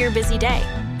into your busy day.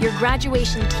 Your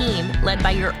graduation team, led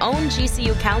by your own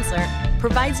GCU counselor,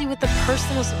 provides you with the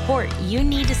personal support you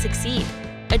need to succeed.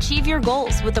 Achieve your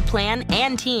goals with a plan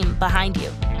and team behind you.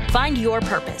 Find your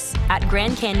purpose at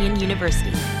Grand Canyon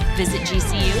University. Visit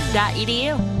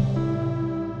gcu.edu.